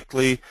 really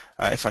quickly.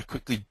 If I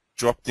quickly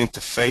dropped into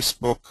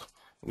Facebook,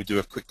 we do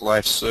a quick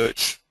live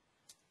search.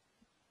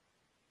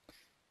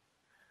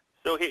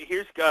 So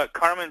here's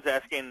Carmen's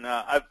asking.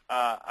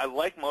 I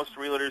like most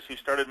realtors who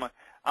started my.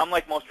 I'm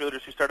like most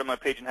realtors who started my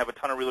page and have a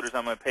ton of realtors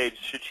on my page.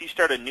 Should she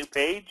start a new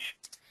page?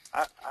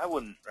 I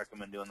wouldn't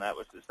recommend doing that.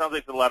 It sounds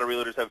like a lot of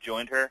realtors have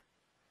joined her.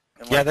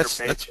 Yeah,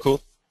 that's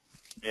cool.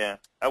 Yeah,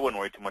 I wouldn't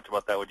worry too much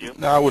about that, would you?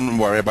 No, I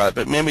wouldn't worry about it.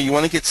 But remember, you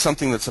want to get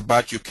something that's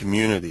about your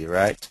community,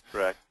 right?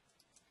 Correct.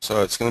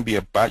 So it's going to be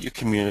about your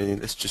community.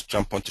 Let's just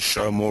jump on to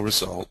show more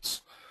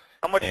results.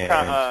 How much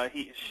time?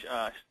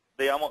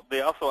 They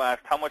also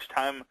asked, how much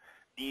time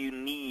do you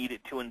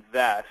need to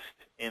invest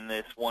in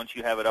this once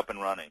you have it up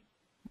and running?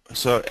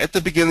 So at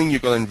the beginning,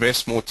 you've got to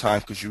invest more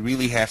time because you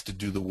really have to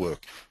do the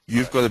work.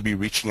 You've got to be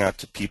reaching out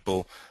to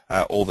people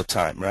all the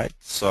time, right?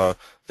 So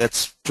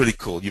that's pretty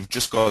cool. You've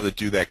just got to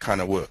do that kind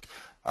of work.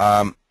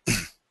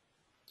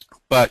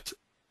 But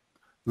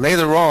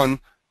later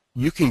on,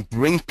 you can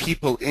bring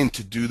people in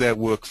to do that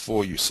work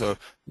for you. So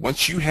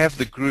once you have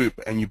the group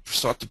and you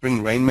start to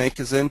bring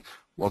rainmakers in,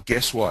 well,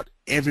 guess what?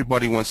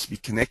 Everybody wants to be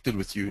connected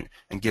with you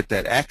and get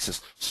that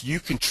access. So you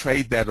can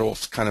trade that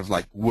off, kind of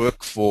like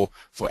work for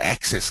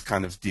access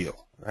kind of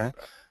deal, right?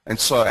 And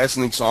so as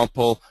an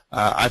example,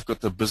 I've got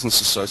the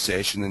business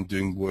association and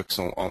doing works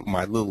on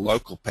my little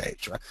local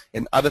page, right?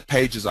 In other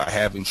pages, I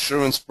have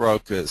insurance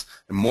brokers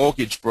and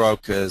mortgage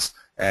brokers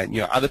and,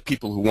 you know, other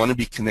people who want to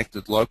be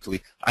connected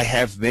locally. I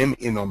have them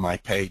in on my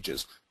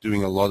pages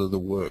doing a lot of the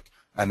work.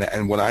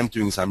 And what I'm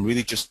doing is I'm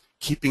really just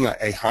keeping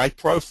a high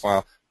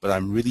profile, but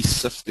I'm really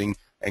sifting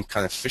and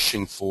kind of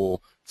fishing for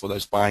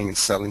those buying and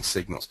selling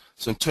signals.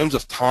 So in terms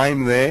of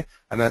time there,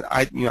 and then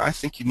I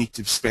think you need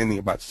to be spending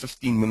about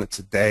 15 minutes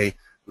a day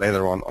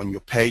later on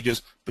your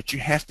pages, but you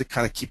have to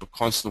kind of keep a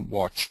constant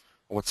watch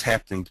on what's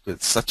happening because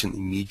it's such an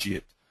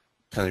immediate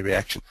kind of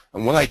reaction.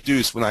 And what I do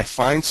is when I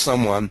find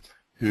someone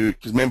who,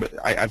 because remember,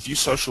 I view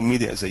social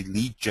media as a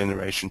lead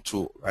generation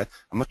tool, right?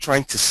 I'm not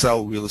trying to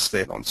sell real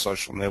estate on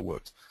social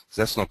networks because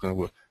that's not going to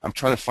work. I'm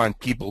trying to find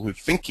people who are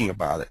thinking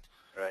about it.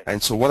 Right.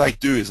 And so what I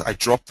do is I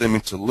drop them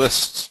into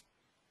lists,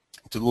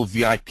 into little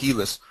VIP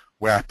lists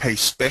where I pay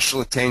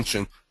special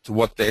attention to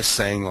what they're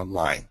saying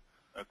online,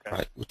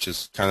 right? Which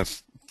is kind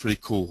of pretty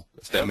cool,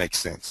 if that makes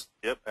sense.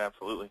 Yep,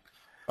 absolutely.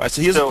 All right,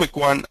 so here's a quick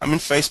one. I'm in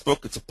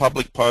Facebook. It's a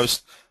public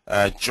post.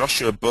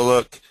 Joshua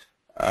Bullock,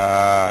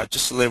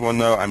 just to let everyone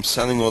know, I'm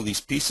selling all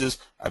these pieces.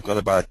 I've got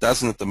about a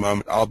dozen at the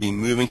moment. I'll be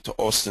moving to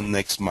Austin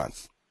next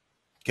month.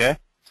 Okay?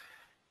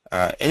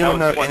 Anyone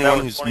know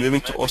anyone who's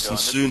moving to Austin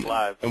soon?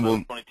 And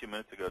we'll 22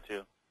 minutes ago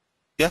too.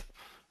 Yeah.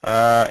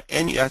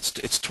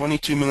 It's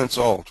 22 minutes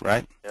old,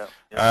 right?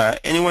 Yeah.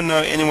 Anyone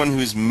know anyone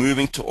who's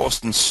moving to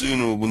Austin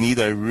soon or will need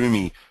a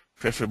roomie,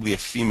 preferably a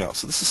female?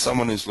 So this is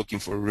someone who's looking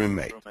for a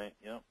roommate.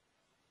 Yeah.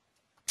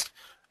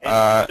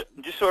 And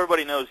just so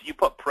everybody knows, you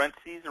put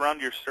parentheses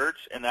around your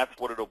search, and that's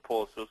what it'll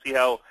pull. So see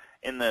how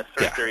in the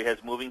search there he has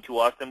moving to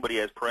Austin, but he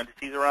has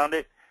parentheses around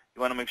it?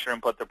 You want to make sure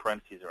and put the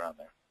parentheses around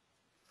there.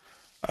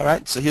 All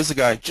right, so here's the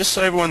guy. Just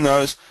so everyone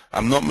knows,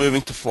 I'm not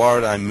moving to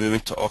Florida. I'm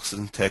moving to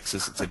Austin,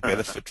 Texas. It's a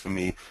better fit for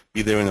me.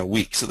 Be there in a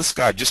week. So this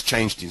guy just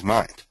changed his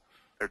mind.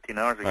 13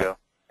 hours ago.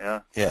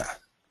 Yeah. Yeah.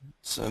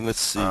 So let's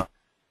see.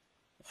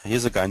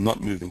 Here's a guy not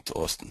moving to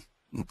Austin.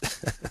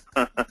 That's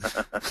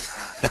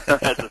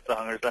a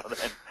song or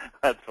something.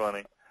 That's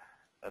funny.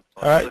 That's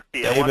funny. All right, Let's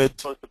see. David. I want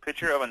to post a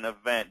picture of an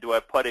event. Do I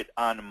put it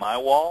on my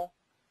wall?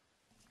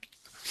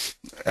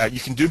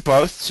 You can do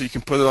both. So you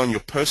can put it on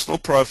your personal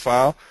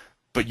profile,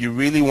 but you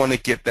really want to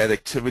get that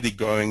activity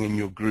going in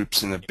your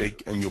groups and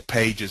your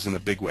pages in a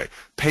big way.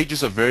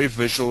 Pages are very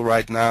visual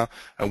right now.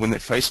 And when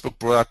Facebook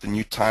brought out the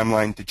new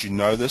timeline, did you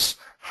notice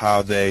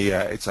how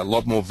it's a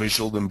lot more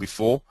visual than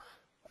before?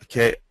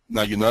 Okay.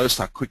 Now you notice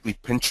how quickly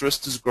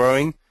Pinterest is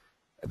growing.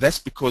 That's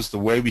because the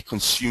way we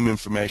consume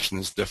information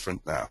is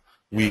different now.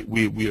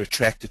 We're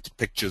attracted to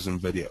pictures and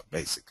video,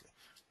 basically,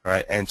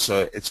 right? And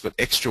so it's got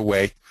extra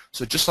weight.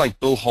 So just like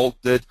Bill Holt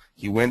did,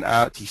 he went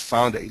out, he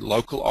found a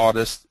local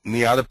artist in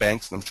the Outer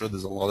Banks, and I'm sure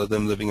there's a lot of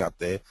them living out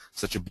there,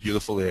 such a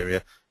beautiful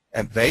area,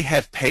 and they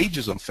have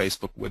pages on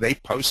Facebook where they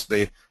post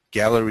their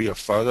gallery of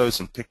photos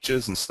and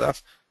pictures and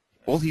stuff.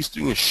 All he's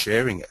doing is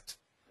sharing it.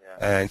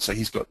 And so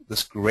he's got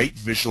this great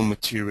visual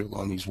material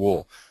on his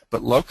wall.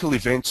 But local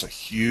events are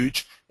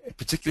huge,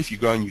 particularly if you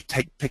go and you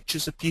take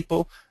pictures of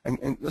people.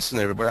 And listen,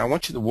 everybody, I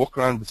want you to walk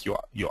around with your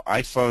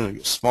iPhone or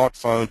your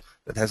smartphone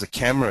that has a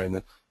camera in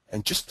it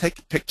and just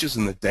take pictures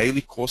in the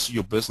daily course of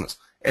your business.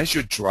 As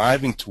you're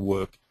driving to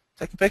work,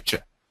 take a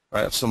picture.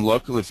 right, of some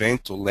local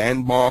event or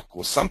landmark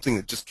or something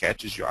that just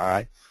catches your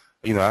eye.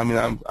 You know, I mean,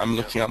 I'm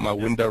looking out my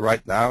window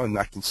right now and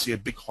I can see a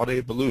big hot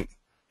air balloon.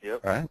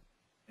 Yep. Right?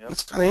 Yep.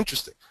 It's kind of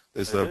interesting.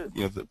 There's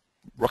the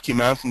Rocky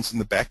Mountains in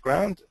the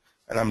background,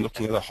 and I'm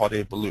looking at a hot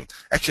air balloon.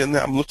 Actually,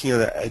 I'm looking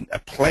at a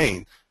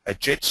plane, a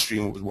jet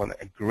stream with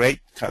a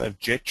great kind of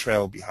jet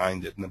trail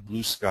behind it in the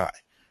blue sky.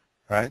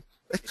 Right?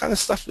 That kind of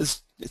stuff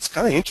it's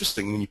kind of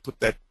interesting when you put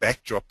that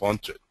backdrop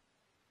onto it.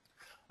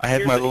 I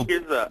have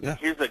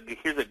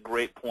here's a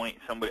great point.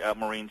 Somebody,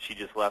 Maureen, she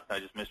just left, and I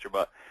just missed her.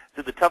 But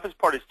so the toughest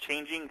part is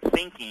changing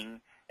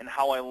thinking and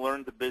how I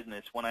learn the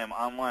business. When I am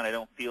online, I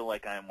don't feel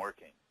like I am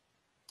working.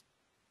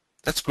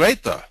 That's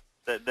great, though.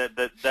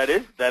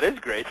 That is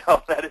great.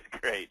 Oh, that is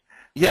great.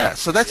 Yeah.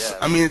 So that's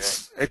I mean,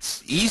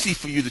 it's easy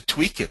for you to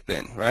tweak it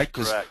then, right?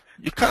 Because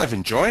you're kind of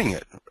enjoying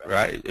it,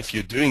 right? If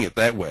you're doing it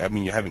that way, I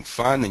mean, you're having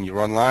fun and you're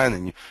online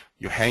and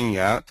you're hanging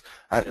out.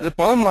 The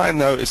bottom line,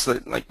 though, is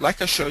that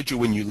like I showed you,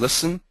 when you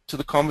listen to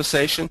the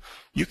conversation,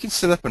 you can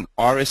set up an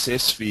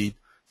RSS feed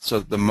so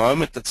that the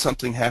moment that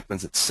something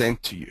happens, it's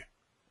sent to you,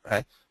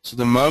 right? So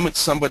the moment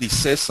somebody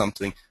says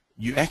something,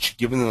 you actually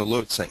give them an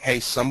alert saying, hey,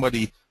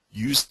 somebody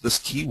used this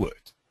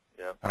keyword,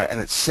 right? And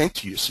it's sent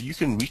to you, so you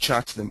can reach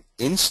out to them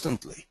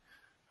instantly.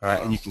 Right,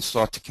 and you can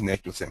start to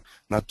connect with them.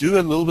 Now, do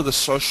a little bit of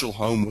social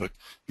homework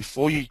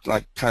before you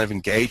kind of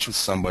engage with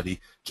somebody.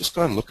 Just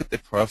go and look at their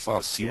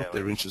profile, see what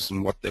they're interested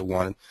in, what they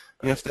want.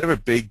 You know, if they're a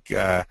big,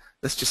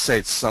 let's just say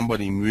it's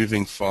somebody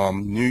moving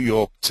from New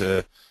York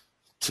to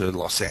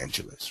Los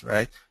Angeles,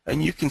 right?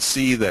 And you can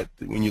see that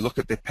when you look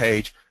at their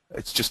page,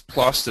 it's just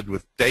plastered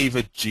with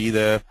David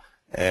Jeter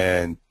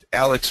and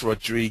Alex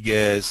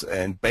Rodriguez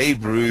and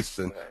Babe Ruth,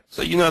 and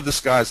so you know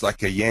this guy's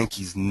like a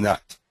Yankees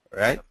nut,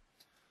 right?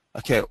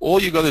 Okay, all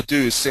you got to do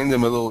is send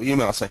them a little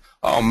email saying,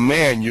 "Oh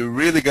man, you're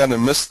really gonna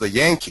miss the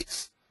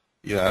Yankees,"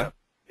 you know,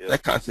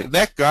 that kind of thing.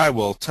 That guy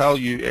will tell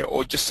you,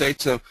 or just say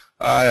to him,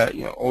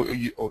 you know,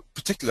 or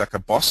particularly like a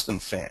Boston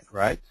fan,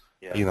 right?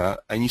 You know,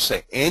 and you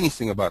say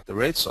anything about the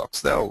Red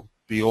Sox, they'll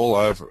be all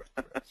over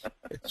it.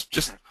 It's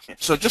just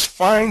so just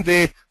find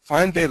their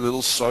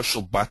little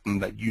social button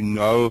that you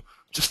know.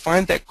 Just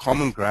find that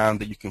common ground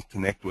that you can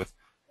connect with,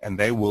 and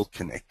they will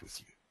connect with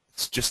you.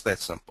 It's just that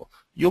simple.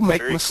 You'll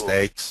make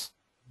mistakes.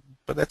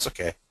 But that's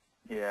okay.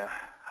 Yeah.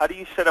 How do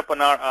you set up an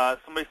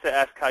somebody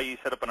asked how you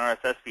set up an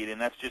RSS feed, and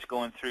that's just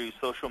going through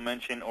Social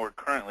Mention or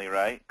Currently,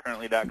 right?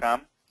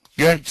 Currently.com?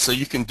 Yeah, so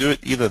you can do it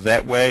either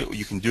that way, or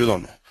you can do it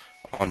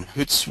on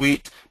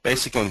Hootsuite.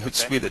 Basically on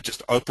Hootsuite, it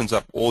just opens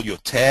up all your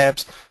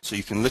tabs, so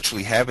you can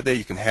literally have it there.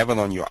 You can have it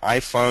on your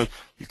iPhone.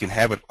 You can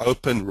have it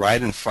open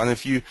right in front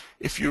of you.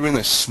 If you're in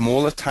a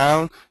smaller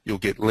town, you'll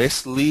get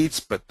less leads,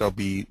 but they'll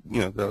be,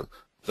 you know,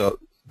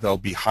 they'll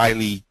be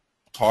highly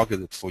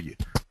targeted for you.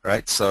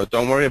 Right, so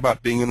don't worry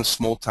about being in a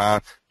small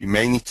town. You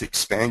may need to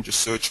expand your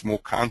search more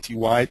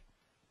county-wide.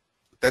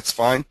 That's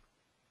fine.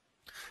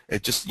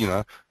 It just, you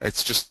know,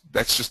 that's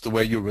just the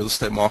way your real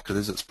estate market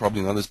is. It's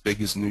probably not as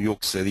big as New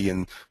York City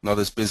and not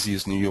as busy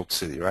as New York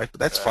City, right?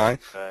 But that's fine.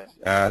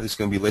 There's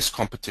going to be less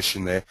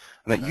competition there,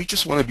 and that you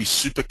just want to be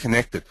super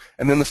connected.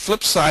 And then the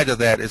flip side of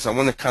that is I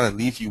want to kind of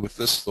leave you with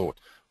this thought: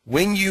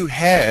 when you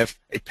have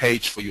a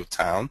page for your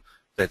town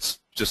that's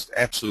just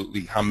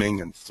absolutely humming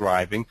and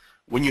thriving,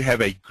 when you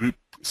have a group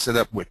set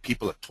up where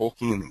people are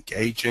talking and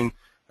engaging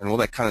and all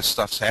that kind of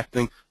stuff's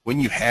happening,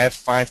 when you have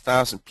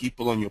 5,000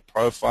 people on your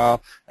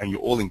profile and you're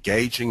all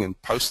engaging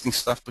and posting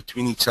stuff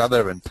between each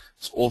other and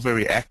it's all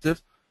very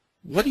active,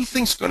 what do you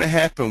think is going to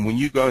happen when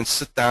you go and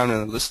sit down in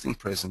a listing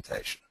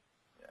presentation?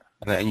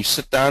 And you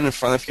sit down in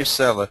front of your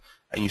seller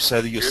and you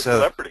say to your seller,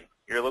 "You're a celebrity.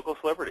 You're a local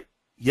celebrity."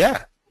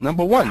 Yeah,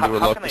 number one, you're a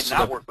local celebrity. How can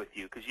they not work with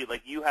you? Because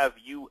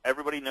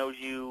everybody knows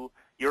you.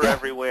 You're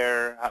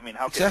everywhere. I mean,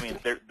 how can I mean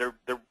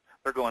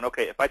they're going,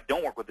 okay, if I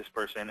don't work with this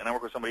person and I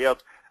work with somebody else,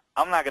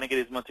 I'm not going to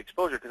get as much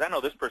exposure because I know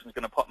this person's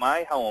going to put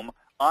my home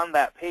on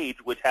that page,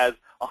 which has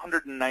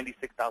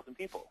 196,000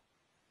 people.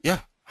 Yeah.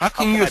 How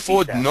can you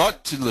afford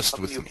not to list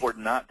with me? How can you afford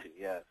not to,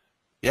 yes.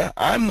 Yeah,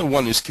 I'm the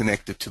one who's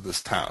connected to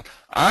this town.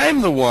 I'm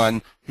the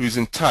one who's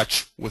in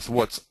touch with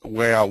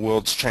where our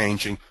world's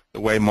changing, the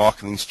way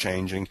marketing's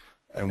changing,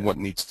 and what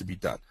needs to be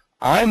done.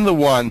 I'm the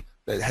one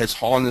that has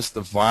harnessed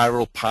the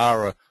viral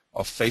power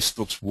of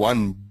Facebook's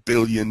 1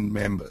 billion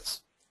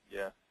members.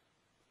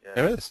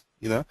 There is,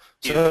 you know.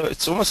 So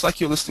it's almost like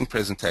your listing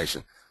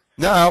presentation.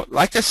 Now,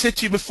 like I said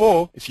to you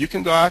before, if you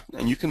can go out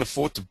and you can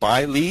afford to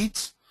buy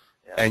leads,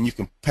 and you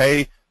can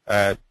pay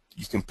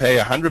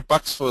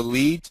 $100 for a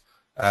lead,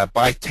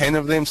 buy 10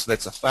 of them, so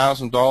that's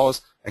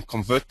 $1,000, and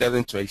convert that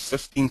into a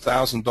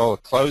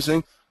 $15,000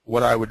 closing.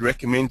 What I would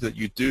recommend that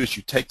you do is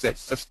you take that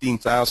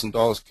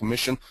 $15,000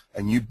 commission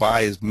and you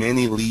buy as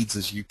many leads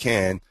as you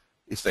can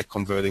if they're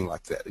converting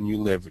like that, and you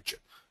leverage it.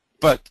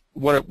 But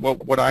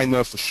what I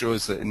know for sure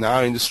is that in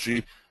our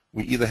industry,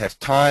 we either have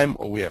time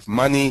or we have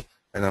money,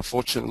 and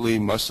unfortunately,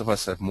 most of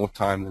us have more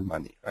time than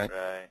money, right?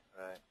 Right.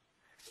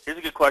 Here's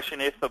a good question.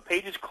 If a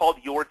page is called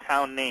Your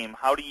Town Name,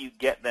 how do you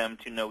get them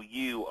to know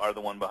you are the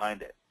one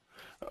behind it?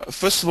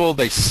 First of all,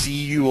 they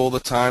see you all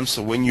the time,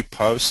 so when you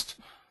post,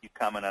 You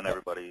comment on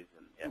everybody's.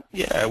 And,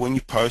 yeah, when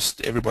you post,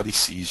 everybody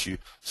sees you.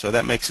 So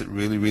that makes it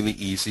really, really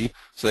easy.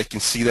 So they can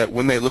see that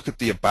when they look at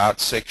the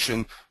About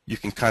section, you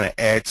can kind of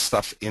add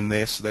stuff in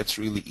there. So that's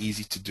really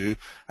easy to do.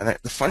 And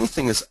the funny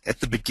thing is,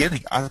 at the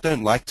beginning, I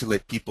don't like to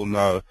let people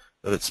know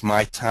that it's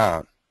my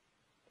town.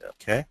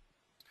 Okay?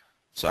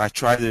 So I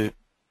try to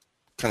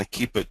kind of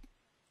keep it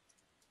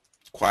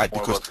quiet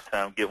because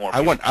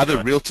I want other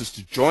realtors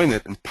to join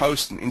it and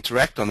post and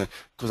interact on it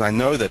because I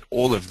know that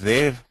all of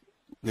their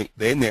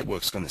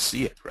network's going to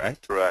see it, right?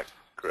 Correct.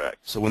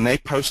 So when they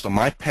post on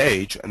my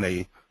page and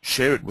they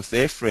share it with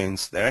their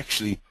friends, they're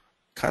actually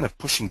kind of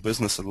pushing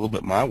business a little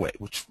bit my way,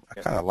 which I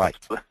kind of like.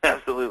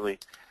 Absolutely.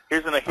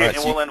 And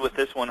we'll end with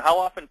this one. How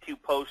often do you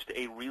post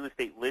a real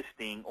estate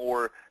listing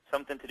or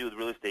something to do with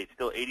real estate?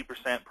 Still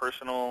 80%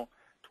 personal,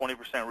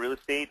 20% real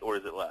estate, or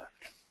is it less?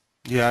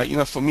 Yeah,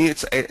 for me,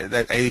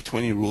 that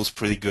 80-20 rule is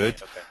pretty good.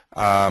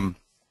 Okay.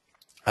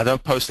 I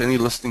don't post any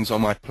listings on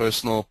my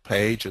personal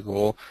page at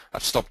all.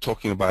 I've stopped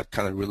talking about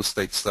kind of real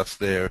estate stuff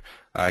there.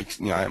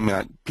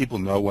 People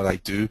know what I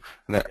do.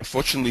 And that,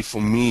 fortunately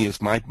for me, is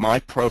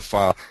my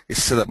profile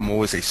is set up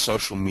more as a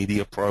social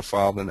media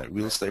profile than a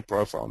real estate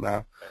profile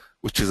now,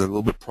 which is a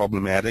little bit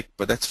problematic,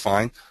 but that's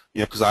fine.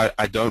 Because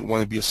I don't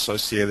want to be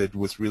associated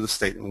with real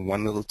estate in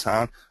one little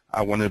town.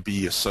 I want to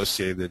be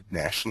associated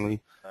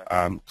nationally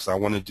because I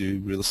want to do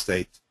real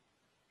estate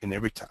in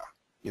every town.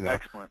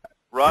 Excellent.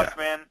 Ross,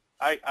 man,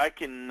 I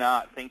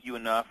cannot thank you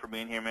enough for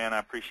being here, man. I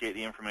appreciate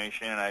the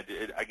information, and I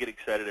get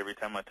excited every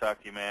time I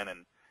talk to you, man.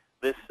 And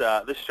this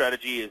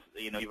strategy is,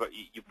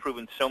 you've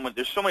proven so much.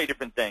 There's so many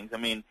different things. I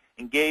mean,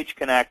 engage,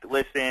 connect,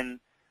 listen.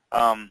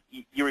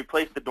 You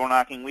replaced the door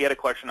knocking. We had a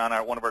question on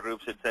one of our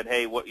groups that said,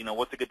 "Hey,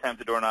 what's a good time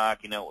to door knock?"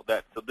 So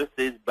this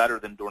is better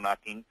than door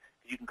knocking.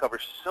 You can cover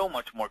so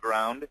much more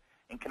ground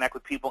and connect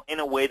with people in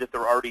a way that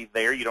they're already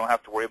there. You don't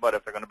have to worry about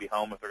if they're going to be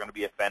home, if they're going to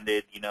be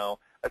offended.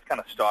 That's kind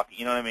of stalking.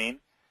 You know what I mean?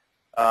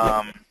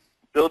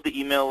 Build the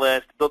email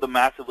list, build a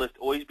massive list,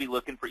 always be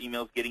looking for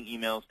emails, getting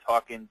emails,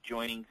 talking,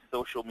 joining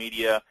social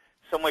media,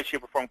 some way,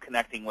 shape, or form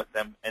connecting with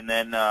them. And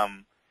then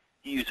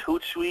you use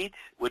Hootsuite,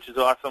 which is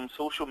awesome,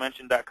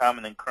 socialmention.com,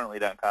 and then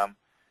currently.com.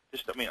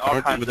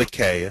 All kinds with a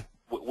K.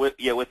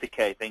 With the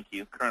K, thank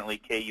you.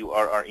 Currently,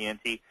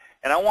 Kurrent.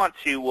 And I want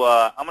to,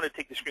 I'm going to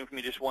take the screen from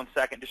you just 1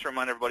 second, just to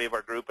remind everybody of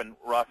our group. And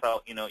Ross,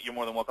 you're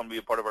more than welcome to be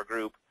a part of our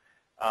group.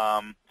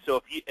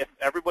 So if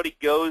everybody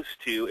goes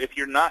to, if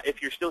you're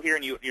still here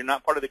and you're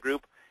not part of the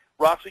group,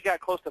 Ross, we got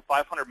close to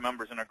 500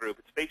 members in our group.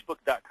 It's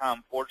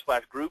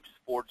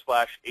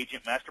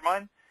facebook.com/groups/agent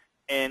mastermind.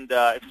 And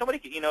if somebody,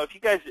 if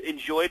you guys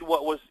enjoyed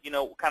what was,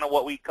 kind of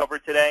what we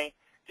covered today,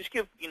 just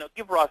give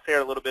Ross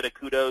there a little bit of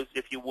kudos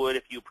if you would,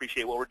 if you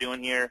appreciate what we're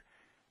doing here.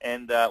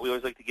 And we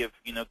always like to give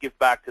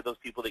back to those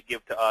people that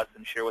give to us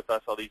and share with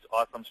us all these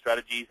awesome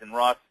strategies. And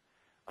Ross,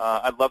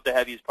 I'd love to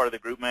have you as part of the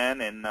group, man,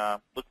 and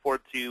look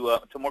forward to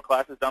more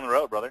classes down the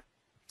road, brother.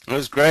 It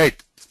was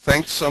great.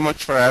 Thanks so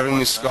much for having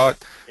me, Scott.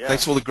 Yeah.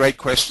 Thanks for all the great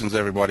questions,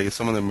 everybody.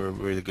 Some of them were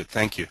really good.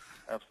 Thank you.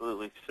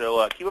 Absolutely.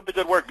 So keep up the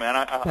good work, man.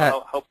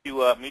 I'll hope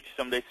to meet you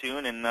someday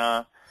soon, and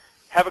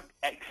have an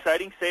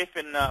exciting, safe,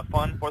 and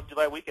fun 4th of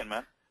July weekend,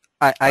 man.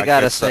 I got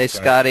to say,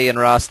 Scotty and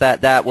Ross,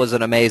 that was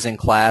an amazing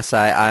class.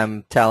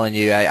 I'm telling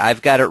you,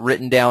 I've got it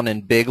written down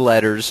in big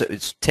letters.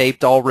 It's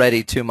taped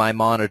already to my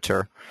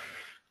monitor.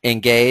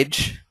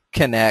 Engage,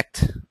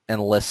 connect,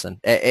 and listen.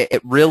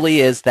 It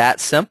really is that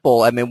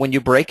simple. I mean, when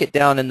you break it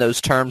down in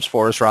those terms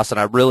for us, Ross, and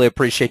I really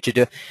appreciate you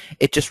doing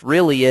it, just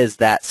really is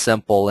that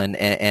simple. And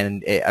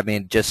I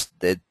mean, just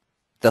the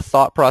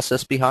thought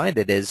process behind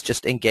it is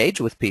just engage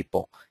with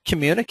people,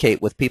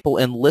 communicate with people,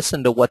 and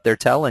listen to what they're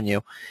telling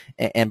you.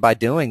 And by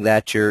doing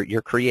that,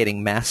 you're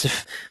creating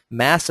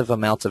massive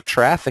amounts of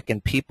traffic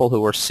and people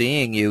who are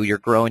seeing you. You're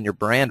growing your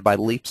brand by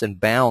leaps and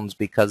bounds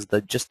because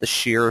just the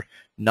sheer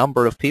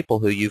number of people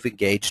who you've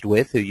engaged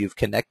with, who you've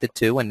connected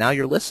to, and now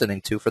you're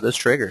listening to for those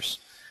triggers.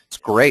 It's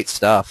great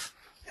stuff.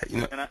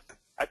 And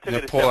I took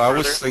it a step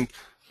further.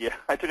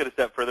 I took it a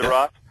step further,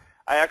 Ross.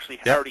 I actually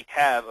already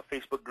have a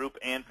Facebook group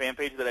and fan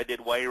page that I did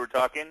while you were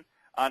talking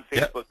on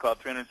Facebook called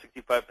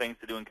 365 Things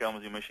to Do in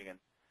Kalamazoo, Michigan.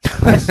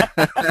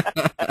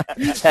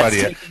 That's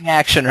taking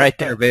action right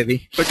there,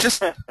 baby. But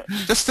just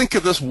think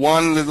of this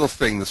one little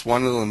thing, this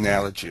one little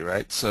analogy,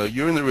 right? So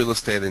you're in the real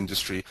estate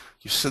industry.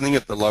 You're sitting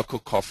at the local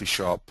coffee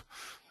shop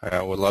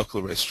or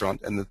local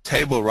restaurant, and the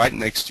table right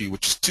next to you,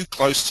 which is too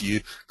close to you,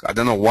 I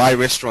don't know why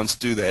restaurants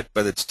do that,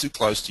 but it's too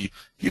close to you.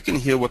 You can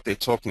hear what they're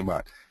talking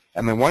about.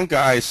 And then one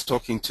guy is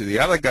talking to the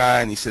other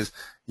guy, and he says,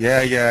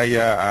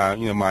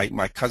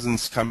 my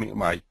cousin's coming,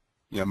 my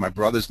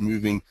brother's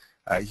moving,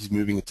 he's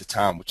moving into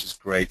town, which is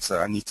great, so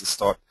I need to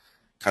start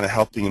kind of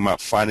helping him out,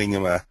 finding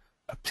him a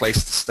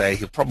place to stay.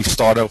 He'll probably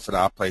start off at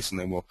our place, and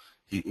then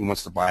he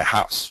wants to buy a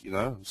house,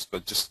 he's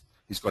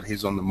got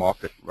his on the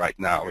market right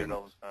now in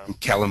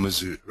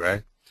Kalamazoo,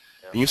 right?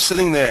 Yeah. And you're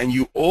sitting there,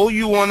 and all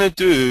you want to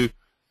do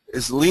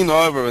is lean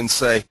over and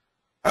say,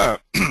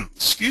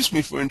 excuse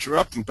me for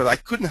interrupting, but I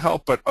couldn't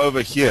help but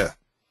overhear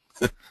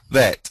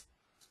that.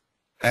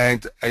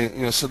 And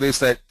so there's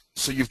that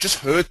So you've just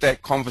heard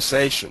that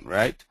conversation,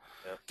 right?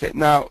 Yep. Okay.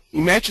 Now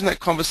imagine that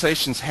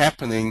conversation's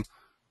happening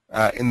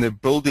in the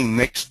building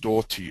next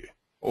door to you,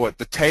 or at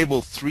the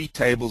table 3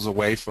 tables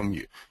away from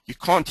you. You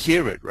can't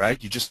hear it,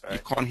 right? You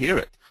can't hear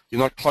it.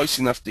 You're not close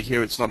enough to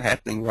hear it. It's not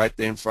happening right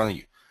there in front of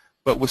you.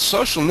 But with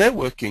social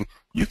networking,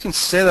 you can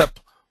set up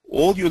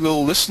all your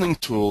little listening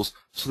tools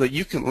so that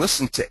you can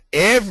listen to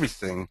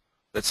everything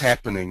that's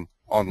happening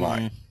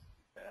online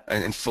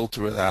and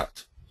filter it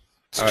out.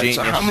 All right,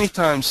 so how many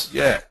times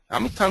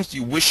do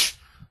you wish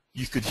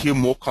you could hear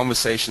more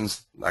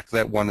conversations like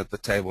that one at the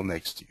table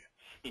next to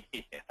you?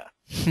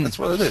 Yeah. That's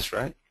what it is,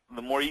 right?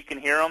 The more you can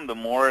hear them, the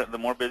more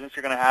business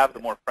you're going to have, the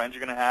more friends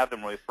you're going to have, the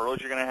more referrals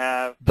you're going to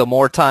have. The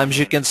more times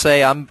you can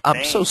say, I'm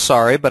so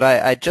sorry, but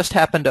I just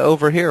happened to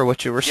overhear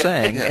what you were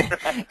saying.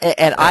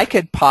 And I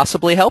could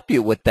possibly help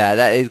you with that.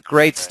 That is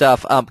great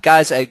stuff.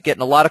 Guys,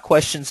 getting a lot of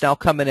questions now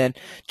coming in.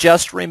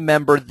 Just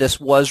remember, this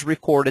was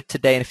recorded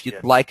today, and if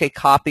you'd like a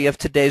copy of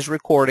today's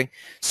recording,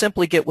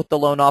 simply get with the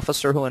loan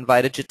officer who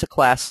invited you to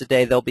class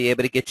today. They'll be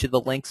able to get you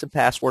the links and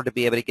password to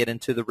be able to get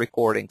into the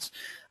recordings.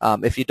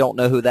 If you don't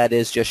know who that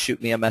is, just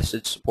shoot me a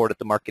message, support at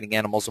the Marketing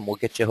Animals, and we'll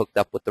get you hooked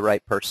up with the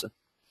right person.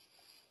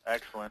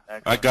 Excellent.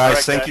 All right,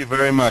 guys, thank you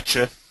very much.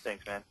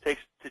 Thanks, man. Take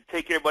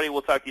care, buddy.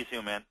 We'll talk to you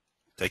soon, man.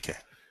 Take care.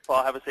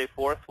 Paul, have a safe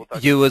 4th. We'll talk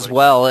to you as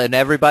well, and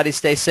everybody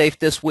stay safe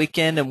this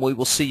weekend, and we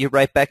will see you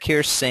right back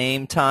here,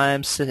 same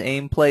time,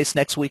 same place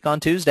next week on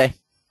Tuesday.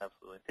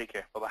 Absolutely. Take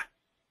care. Bye-bye.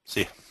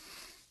 See you.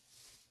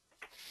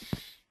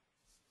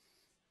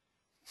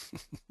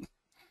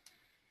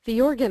 The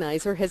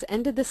organizer has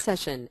ended the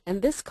session,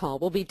 and this call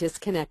will be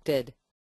disconnected.